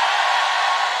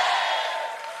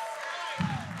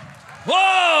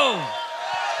 Whoa!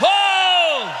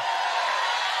 Whoa!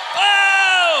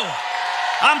 Whoa!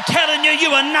 I'm telling you,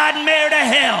 you a nightmare to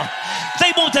hell.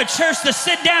 They want the church to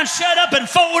sit down, shut up, and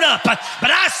fold up. But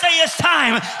I say it's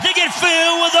time to get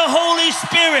filled with the Holy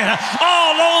Spirit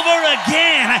all over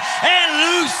again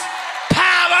and loose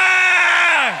power.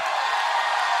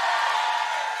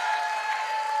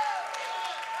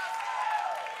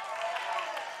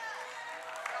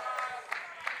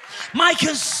 My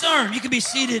concern, you can be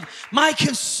seated. My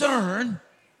concern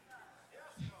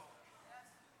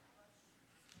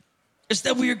is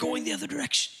that we are going the other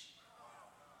direction.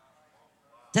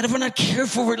 That if we're not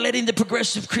careful, we're letting the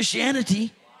progressive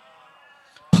Christianity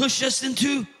push us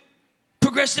into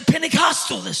progressive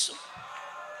Pentecostalism,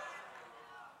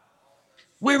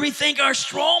 where we think our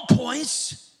strong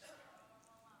points,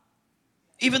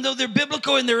 even though they're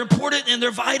biblical and they're important and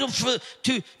they're vital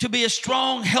to be a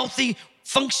strong, healthy,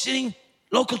 functioning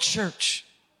local church,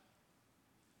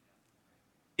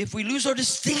 if we lose our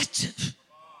distinctive,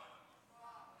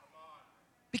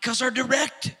 because our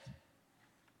directive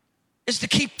is to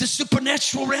keep the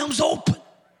supernatural realms open.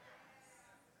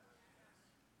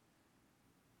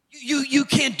 You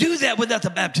can't do that without the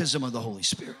baptism of the Holy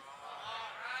Spirit.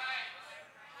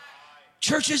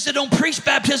 Churches that don't preach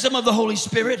baptism of the Holy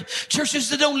Spirit, churches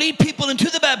that don't lead people into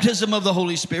the baptism of the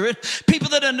Holy Spirit, people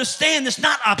that understand it's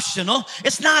not optional.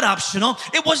 It's not optional.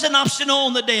 It wasn't optional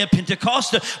on the day of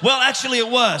Pentecost. Well, actually it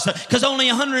was, because only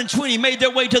 120 made their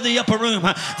way to the upper room.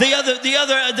 The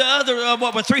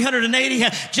other 380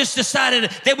 just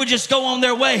decided they would just go on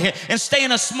their way and stay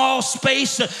in a small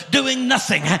space doing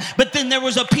nothing. But then there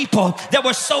was a people that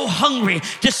were so hungry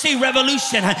to see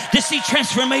revolution, to see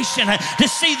transformation, to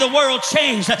see the world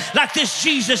changed like this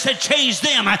Jesus had changed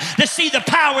them, to see the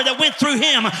power that went through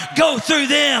him go through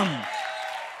them.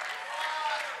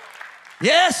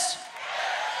 Yes?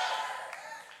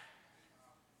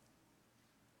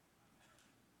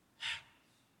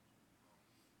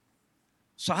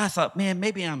 So I thought, man,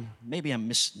 maybe I'm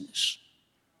missing this.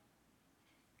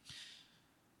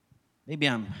 Maybe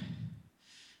I'm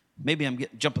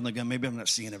jumping the gun. Maybe I'm not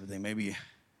seeing everything. Maybe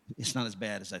it's not as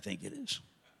bad as I think it is.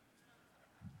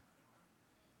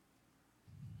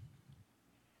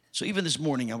 So even this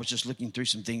morning, I was just looking through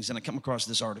some things, and I come across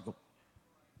this article.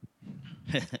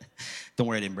 Don't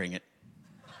worry, I didn't bring it.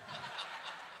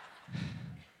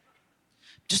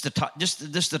 Just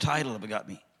the title of it got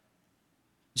me.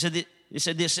 It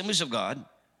said the Assemblies of God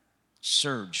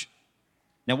surge.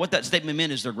 Now, what that statement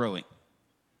meant is they're growing,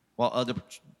 while other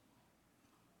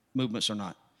movements are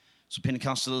not. So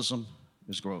Pentecostalism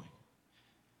is growing.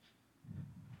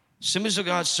 Assemblies of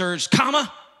God surge,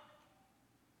 comma,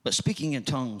 but speaking in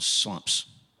tongues slumps.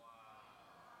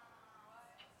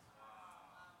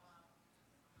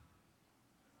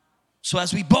 So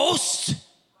as we boast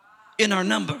in our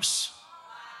numbers,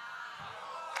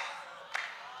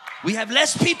 we have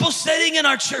less people sitting in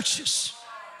our churches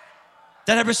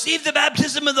that have received the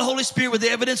baptism of the Holy Spirit with the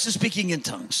evidence of speaking in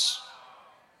tongues.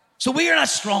 So we are not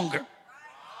stronger.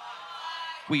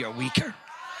 We are weaker.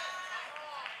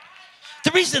 The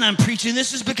reason I'm preaching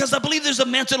this is because I believe there's a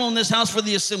mantle on this house for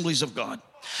the Assemblies of God.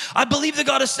 I believe that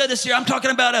God has said this here. I'm talking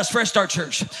about us, Fresh Start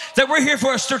Church, that we're here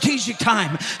for a strategic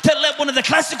time to let one of the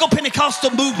classical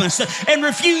Pentecostal movements and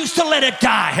refuse to let it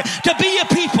die, to be a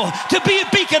people, to be a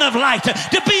beacon of light,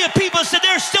 to be a people that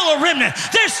there's still a remnant.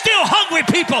 There's still hungry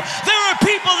people. There are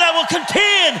people that will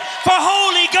contend for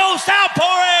Holy Ghost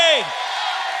outpouring.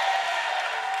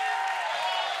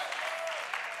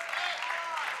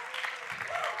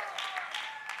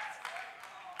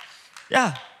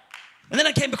 Yeah. And then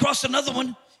I came across another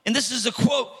one, and this is a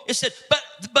quote. It said,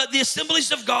 but the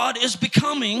Assemblies of God is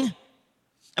becoming,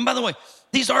 and by the way,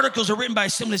 these articles are written by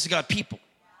Assemblies of God people.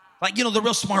 Like, you know, the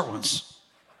real smart ones.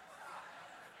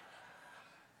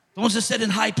 The ones that sit in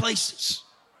high places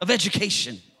of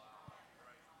education.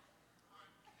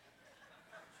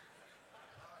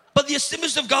 But the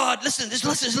Assemblies of God, listen, this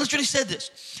literally said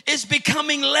this, is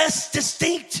becoming less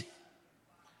distinct.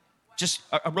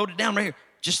 I wrote it down right here.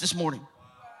 Just this morning.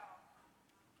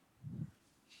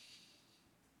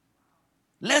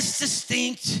 Less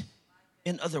distinct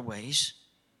in other ways.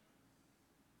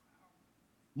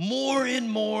 More and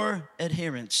more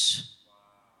adherents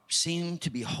seem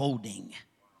to be holding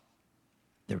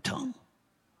their tongue.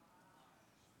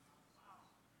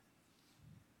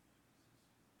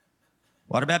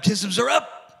 Water baptisms are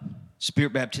up.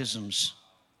 Spirit baptisms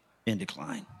in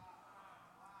decline.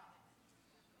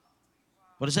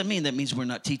 What does that mean? That means we're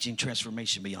not teaching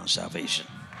transformation beyond salvation.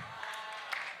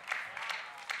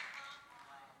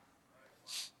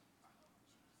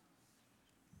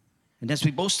 And as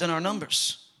we boast in our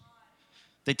numbers,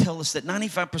 They tell us that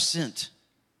 95%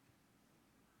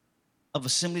 of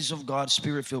Assemblies of God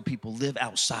Spirit-filled people live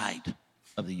outside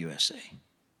of the USA.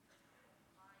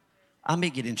 I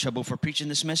may get in trouble for preaching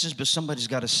this message, but somebody's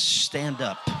got to stand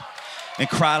up and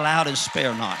cry loud and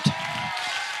spare not.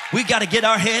 We got to get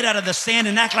our head out of the sand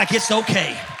and act like it's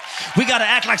okay. We got to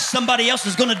act like somebody else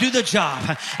is going to do the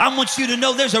job. I want you to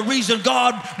know there's a reason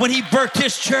God, when he birthed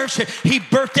his church, he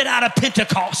birthed it out of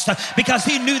Pentecost, because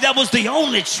he knew that was the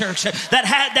only church that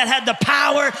had the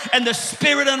power and the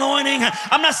Spirit anointing.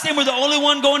 I'm not saying we're the only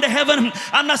one going to heaven.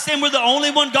 I'm not saying we're the only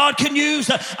one God can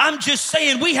use. I'm just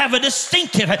saying we have a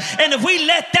distinctive, and if we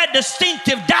let that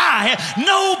distinctive die,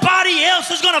 nobody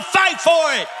else is going to fight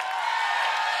for it.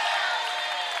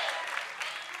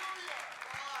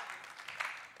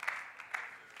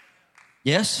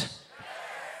 Yes?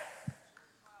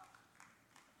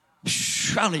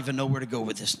 I don't even know where to go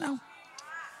with this now.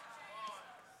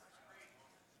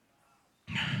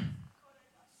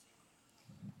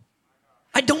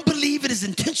 I don't believe it is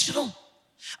intentional.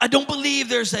 I don't believe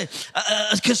there's a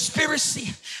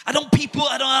conspiracy. I don't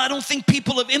think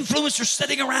people of influence are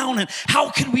sitting around and how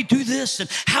can we do this and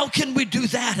how can we do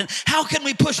that and how can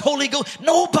we push Holy Ghost?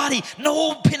 Nobody,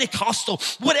 no Pentecostal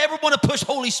would ever want to push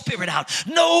Holy Spirit out.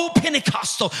 No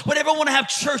Pentecostal would ever want to have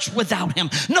church without him.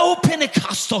 No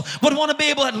Pentecostal would want to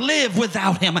be able to live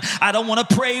without him. I don't want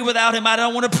to pray without him. I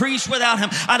don't want to preach without him.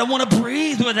 I don't want to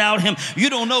breathe without him. You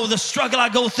don't know the struggle I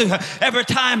go through. Every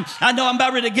time I know I'm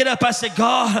about ready to get up, I say,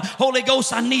 God, Holy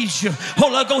Ghost, I need you.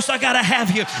 Holy Ghost, I got to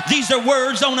have you. These are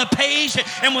words on a page,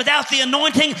 and without the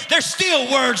anointing, there's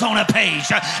still words on a page.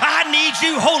 I need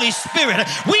you, Holy Spirit.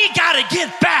 We got to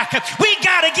get back. We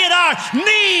got to get our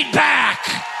need back.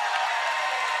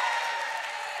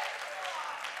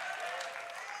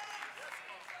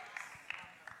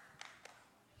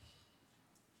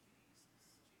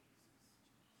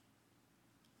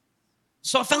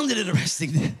 So I found it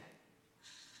interesting.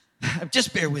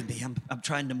 Just bear with me. I'm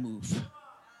trying to move.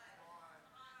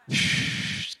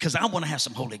 Because I want to have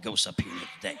some Holy Ghost up here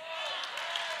today.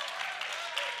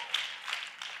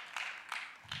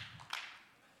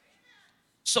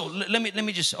 So let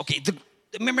me just, okay.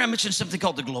 Remember I mentioned something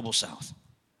called the Global South.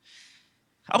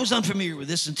 I was unfamiliar with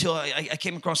this until I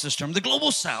came across this term. The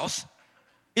Global South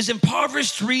is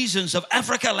impoverished regions of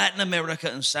Africa, Latin America,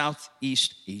 and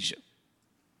Southeast Asia.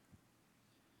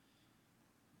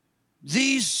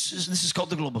 This is called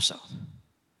the Global South.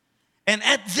 And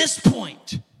at this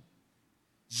point,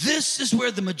 this is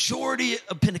where the majority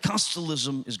of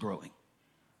Pentecostalism is growing.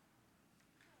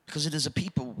 Because it is a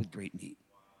people with great need.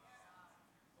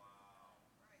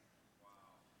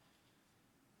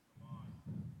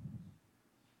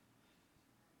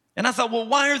 And I thought, well,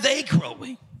 why are they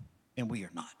growing and we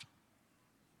are not?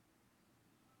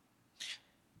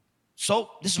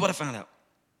 So this is what I found out.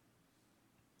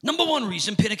 Number one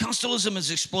reason Pentecostalism is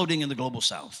exploding in the Global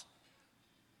South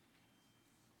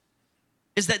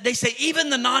is that they say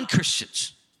even the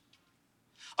non-Christians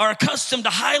are accustomed to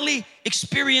highly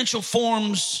experiential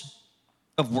forms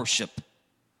of worship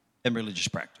and religious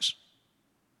practice.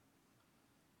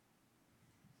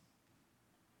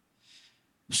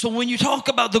 So when you talk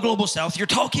about the Global South, you're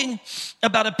talking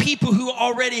about a people who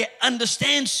already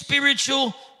understand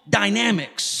spiritual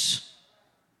dynamics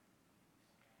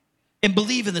and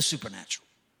believe in the supernatural.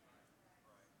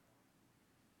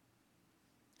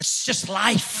 It's just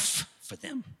life for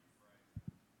them.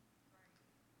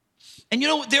 And you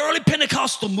know, the early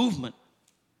Pentecostal movement,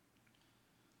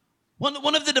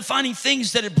 one of the defining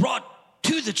things that it brought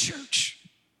to the church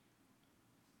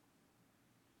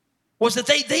was that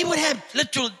they would have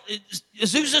literally,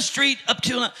 Azusa Street up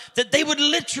to, that they would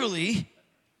literally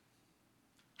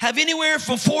have anywhere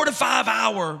from 4 to 5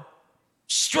 hour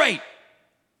straight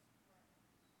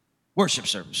worship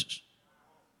services.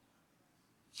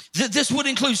 This would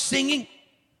include singing,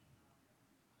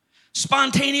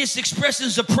 spontaneous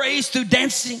expressions of praise through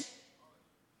dancing,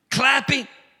 clapping,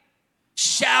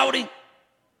 shouting,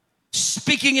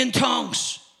 speaking in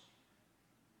tongues,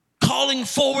 calling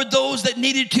forward those that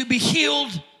needed to be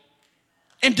healed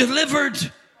and delivered.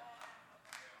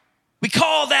 We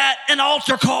call that an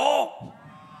altar call.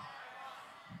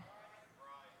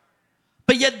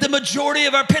 But yet the majority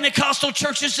of our Pentecostal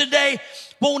churches today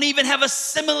won't even have a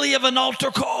simile of an altar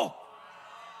call.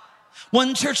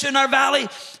 One church in our valley,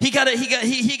 he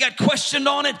got questioned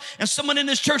on it, and someone in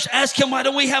his church asked him, why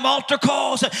don't we have altar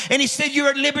calls? And he said, you're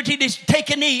at liberty to take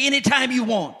a knee anytime you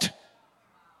want.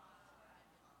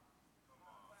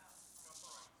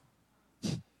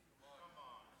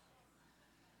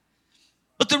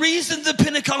 But the reason the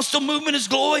Pentecostal movement is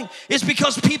glowing is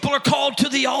because people are called to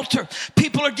the altar.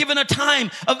 People are given a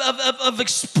time of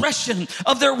expression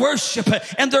of their worship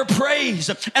and their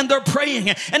praise and their praying.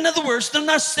 In other words, they're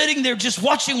not sitting there just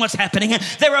watching what's happening.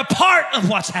 They're a part of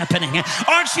what's happening.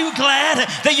 Aren't you glad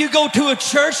that you go to a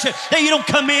church, that you don't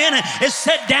come in and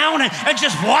sit down and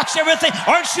just watch everything?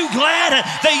 Aren't you glad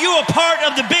that you're a part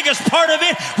of the biggest part of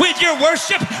it with your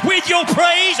worship, with your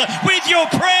praise, with your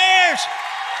prayers?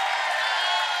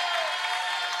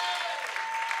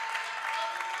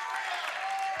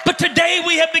 But today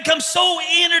we have become so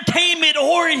entertainment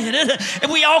oriented,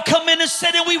 and we all come in and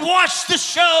sit and we watch the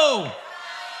show.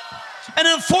 And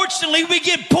unfortunately, we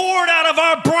get bored out of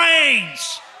our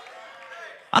brains.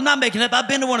 I'm not making it up. I've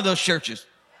been to one of those churches.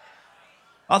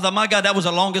 I thought, my God, that was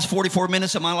the longest 44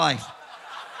 minutes of my life.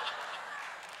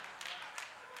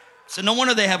 So no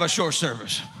wonder they have a short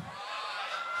service.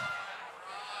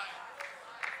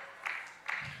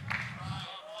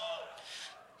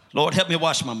 Lord, help me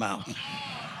wash my mouth.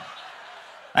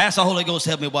 I ask the Holy Ghost to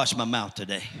help me wash my mouth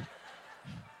today.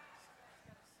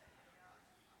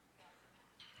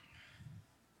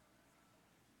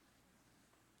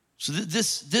 So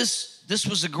this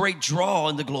was a great draw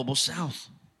in the global South.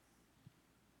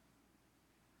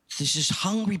 There's just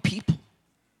hungry people,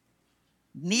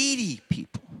 needy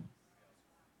people.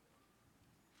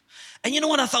 And you know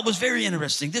what I thought was very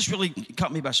interesting? This really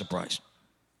caught me by surprise.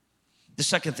 The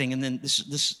second thing, and then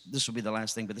this will be the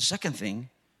last thing, but the second thing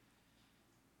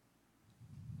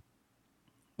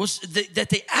was that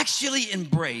they actually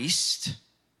embraced,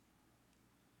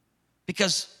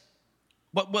 because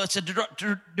well, it's a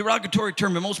derogatory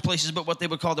term in most places, but what they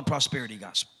would call the prosperity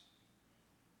gospel.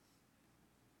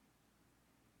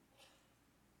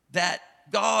 That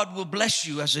God will bless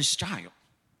you as his child.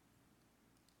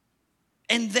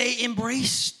 And they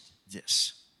embraced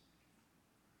this.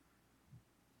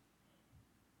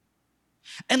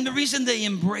 And the reason they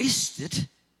embraced it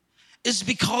is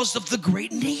because of the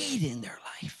great need in their life.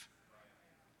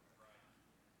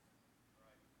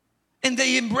 And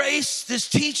they embraced this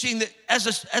teaching that as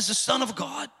a son of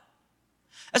God,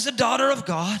 as a daughter of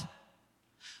God,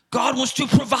 God wants to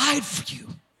provide for you.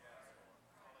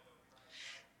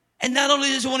 And not only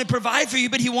does he want to provide for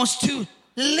you, but he wants to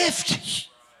lift you.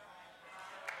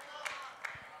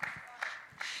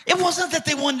 It wasn't that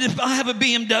they wanted to have a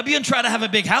BMW and try to have a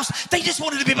big house. They just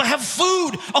wanted to be able to have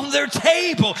food on their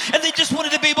table. And they just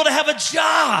wanted to be able to have a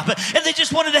job. And they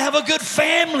just wanted to have a good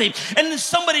family. And then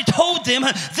somebody told them,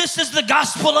 this is the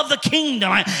gospel of the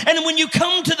kingdom. And when you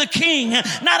come to the king,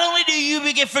 not only do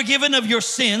you get forgiven of your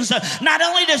sins, not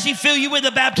only does he fill you with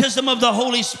the baptism of the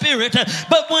Holy Spirit,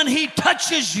 but when he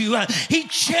touches you, he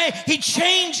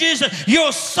changes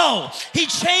your soul. He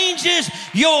changes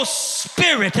your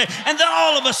spirit. And then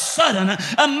all of a sudden,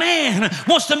 a man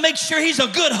wants to make sure he's a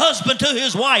good husband to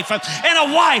his wife, and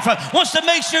a wife wants to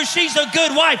make sure she's a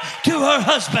good wife to her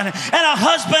husband, and a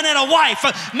husband and a wife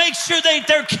make sure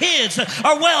their kids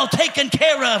are well taken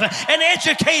care of and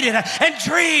educated and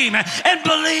dream and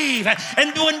believe.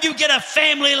 And when you get a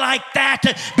family like that,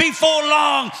 before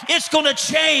long, it's going to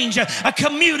change a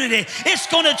community. It's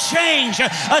going to change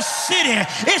a city.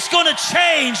 It's going to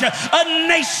change a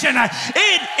nation.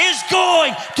 It is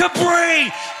going to bring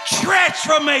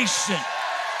transformation.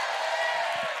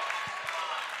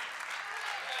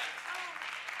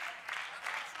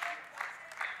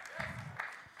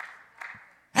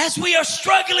 As we are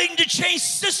struggling to change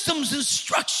systems and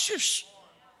structures,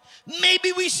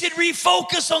 maybe we should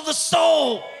refocus on the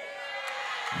soul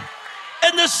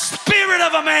and the spirit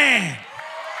of a man.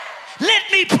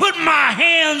 Let me put my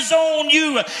hands on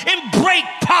you and break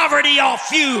poverty off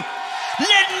you.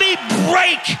 Let me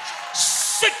break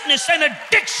sickness and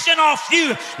addiction off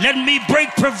you. Let me break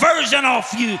perversion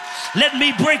off you. Let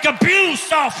me break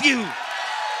abuse off you.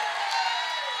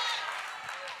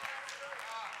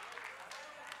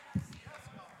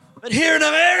 But here in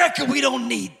America, we don't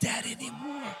need that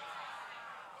anymore.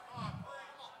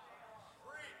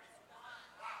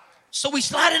 So we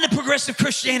slide into progressive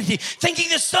Christianity, thinking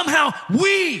that somehow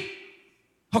we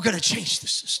are going to change the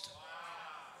system.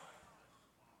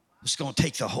 It's going to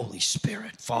take the Holy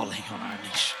Spirit falling on our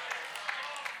nation.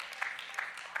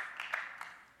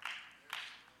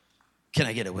 Can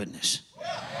I get a witness?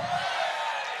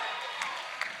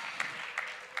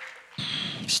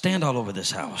 Stand all over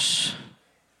this house.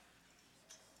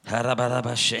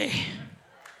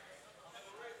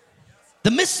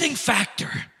 The missing factor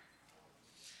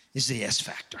is the S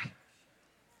factor.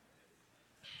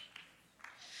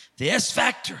 The S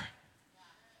factor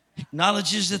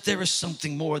acknowledges that there is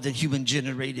something more than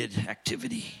human-generated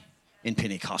activity in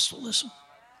Pentecostalism.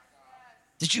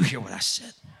 Did you hear what I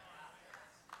said?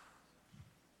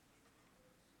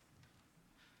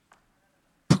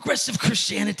 Progressive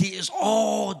Christianity is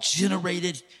all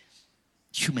generated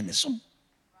humanism,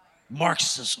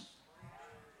 Marxism.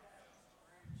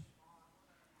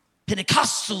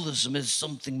 Pentecostalism is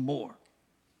something more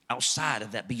outside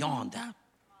of that, beyond that.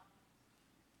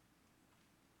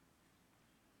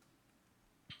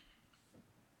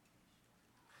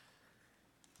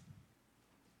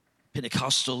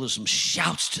 Pentecostalism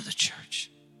shouts to the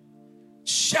church,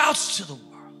 shouts to the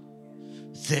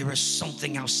world, there is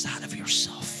something outside of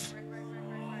yourself.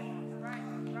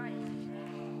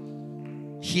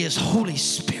 He is Holy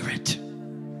Spirit.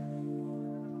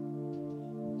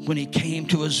 When he came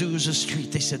to Azusa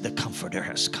Street, they said, the Comforter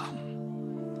has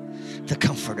come. The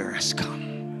Comforter has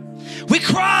come. We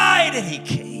cried and he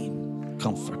came.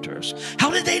 Comforters. How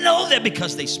did they know that?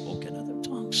 Because they spoke in other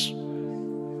tongues.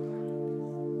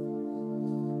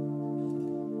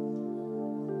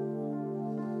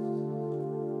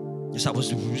 As I was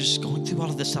just going through all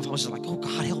of this stuff, I was like, oh,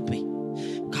 God, help me.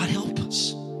 God, help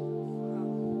us.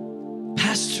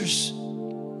 Pastors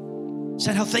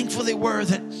said how thankful they were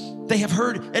that they have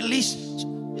heard at least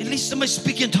somebody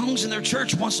speak in tongues in their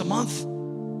church once a month.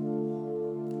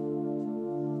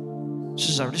 This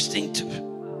is our distinctive.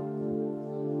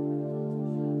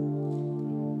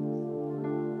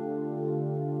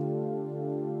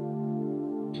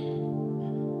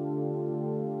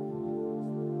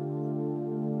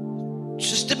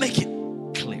 Just to make it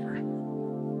clear,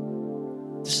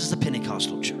 this is the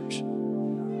Pentecostal church.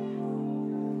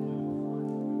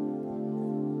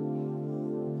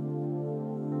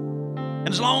 And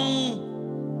as long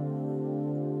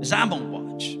as I'm on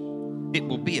watch, it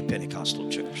will be a Pentecostal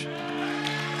church.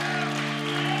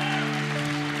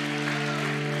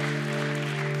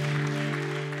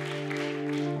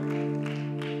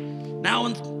 Now,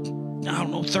 I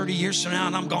don't know, 30 years from now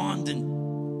and I'm gone,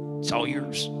 then it's all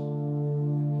yours.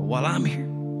 But while I'm here,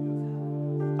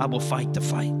 I will fight the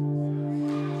fight.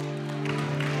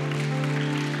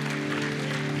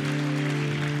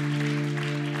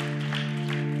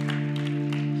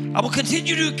 I will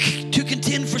continue to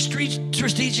contend for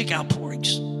strategic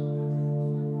outpourings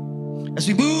as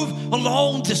we move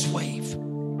along this wave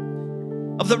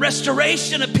of the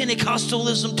restoration of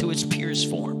Pentecostalism to its purest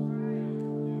form.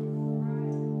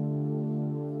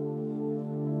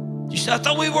 You said, I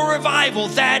thought we were revival.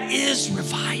 That is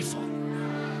revival.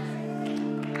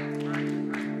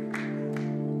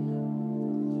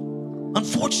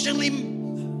 Unfortunately,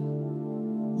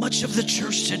 much of the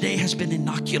church today has been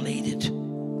inoculated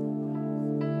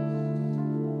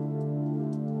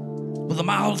with a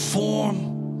mild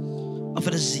form of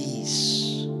a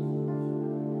disease.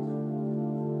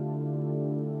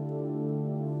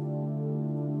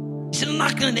 It's an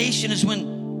inoculation is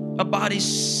when a body's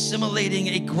simulating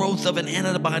a growth of an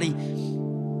antibody,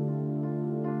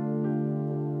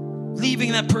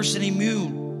 leaving that person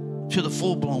immune to the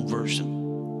full-blown version.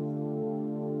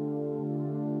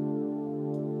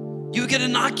 You get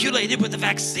inoculated with the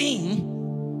vaccine,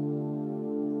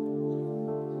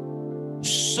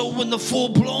 so when the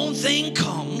full-blown thing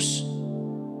comes,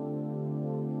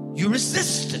 you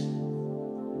resist it.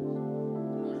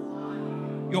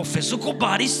 Your physical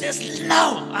body says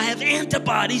no. I have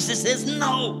antibodies that says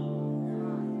no.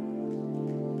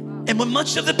 And when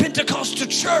much of the Pentecostal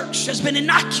church has been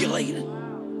inoculated,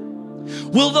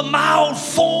 will the mild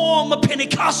form of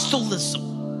Pentecostalism,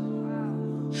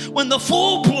 when the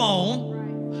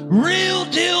full-blown real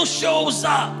deal shows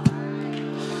up,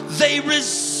 they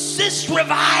resist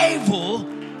revival.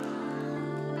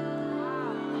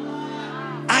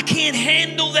 I can't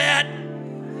handle that.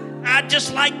 I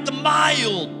just like the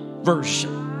mild version.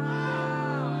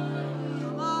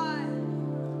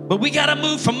 But we got to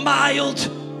move from mild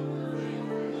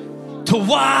to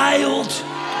wild.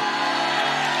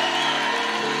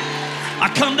 I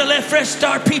come to let Fresh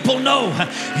Start people know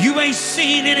you ain't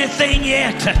seen anything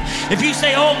yet. If you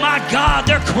say, oh my God,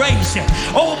 they're crazy.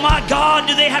 Oh my God,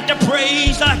 do they have to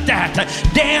praise like that?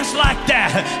 Dance like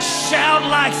that? Shout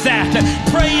like that?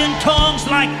 Pray in tongues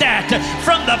like that?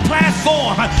 From the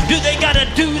platform, do they got to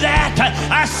do that?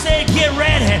 I say get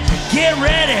ready,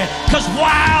 because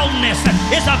wildness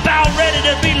is about ready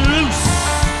to be loose.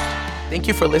 Thank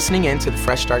you for listening in to the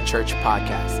Fresh Start Church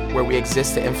podcast, where we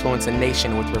exist to influence a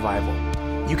nation with revival.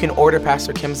 You can order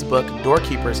Pastor Kim's book,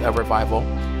 Doorkeepers of Revival,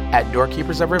 at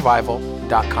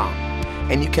doorkeepersofrevival.com.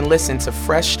 And you can listen to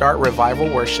Fresh Start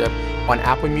Revival Worship on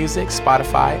Apple Music,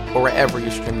 Spotify, or wherever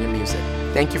you stream your music.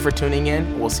 Thank you for tuning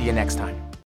in. We'll see you next time.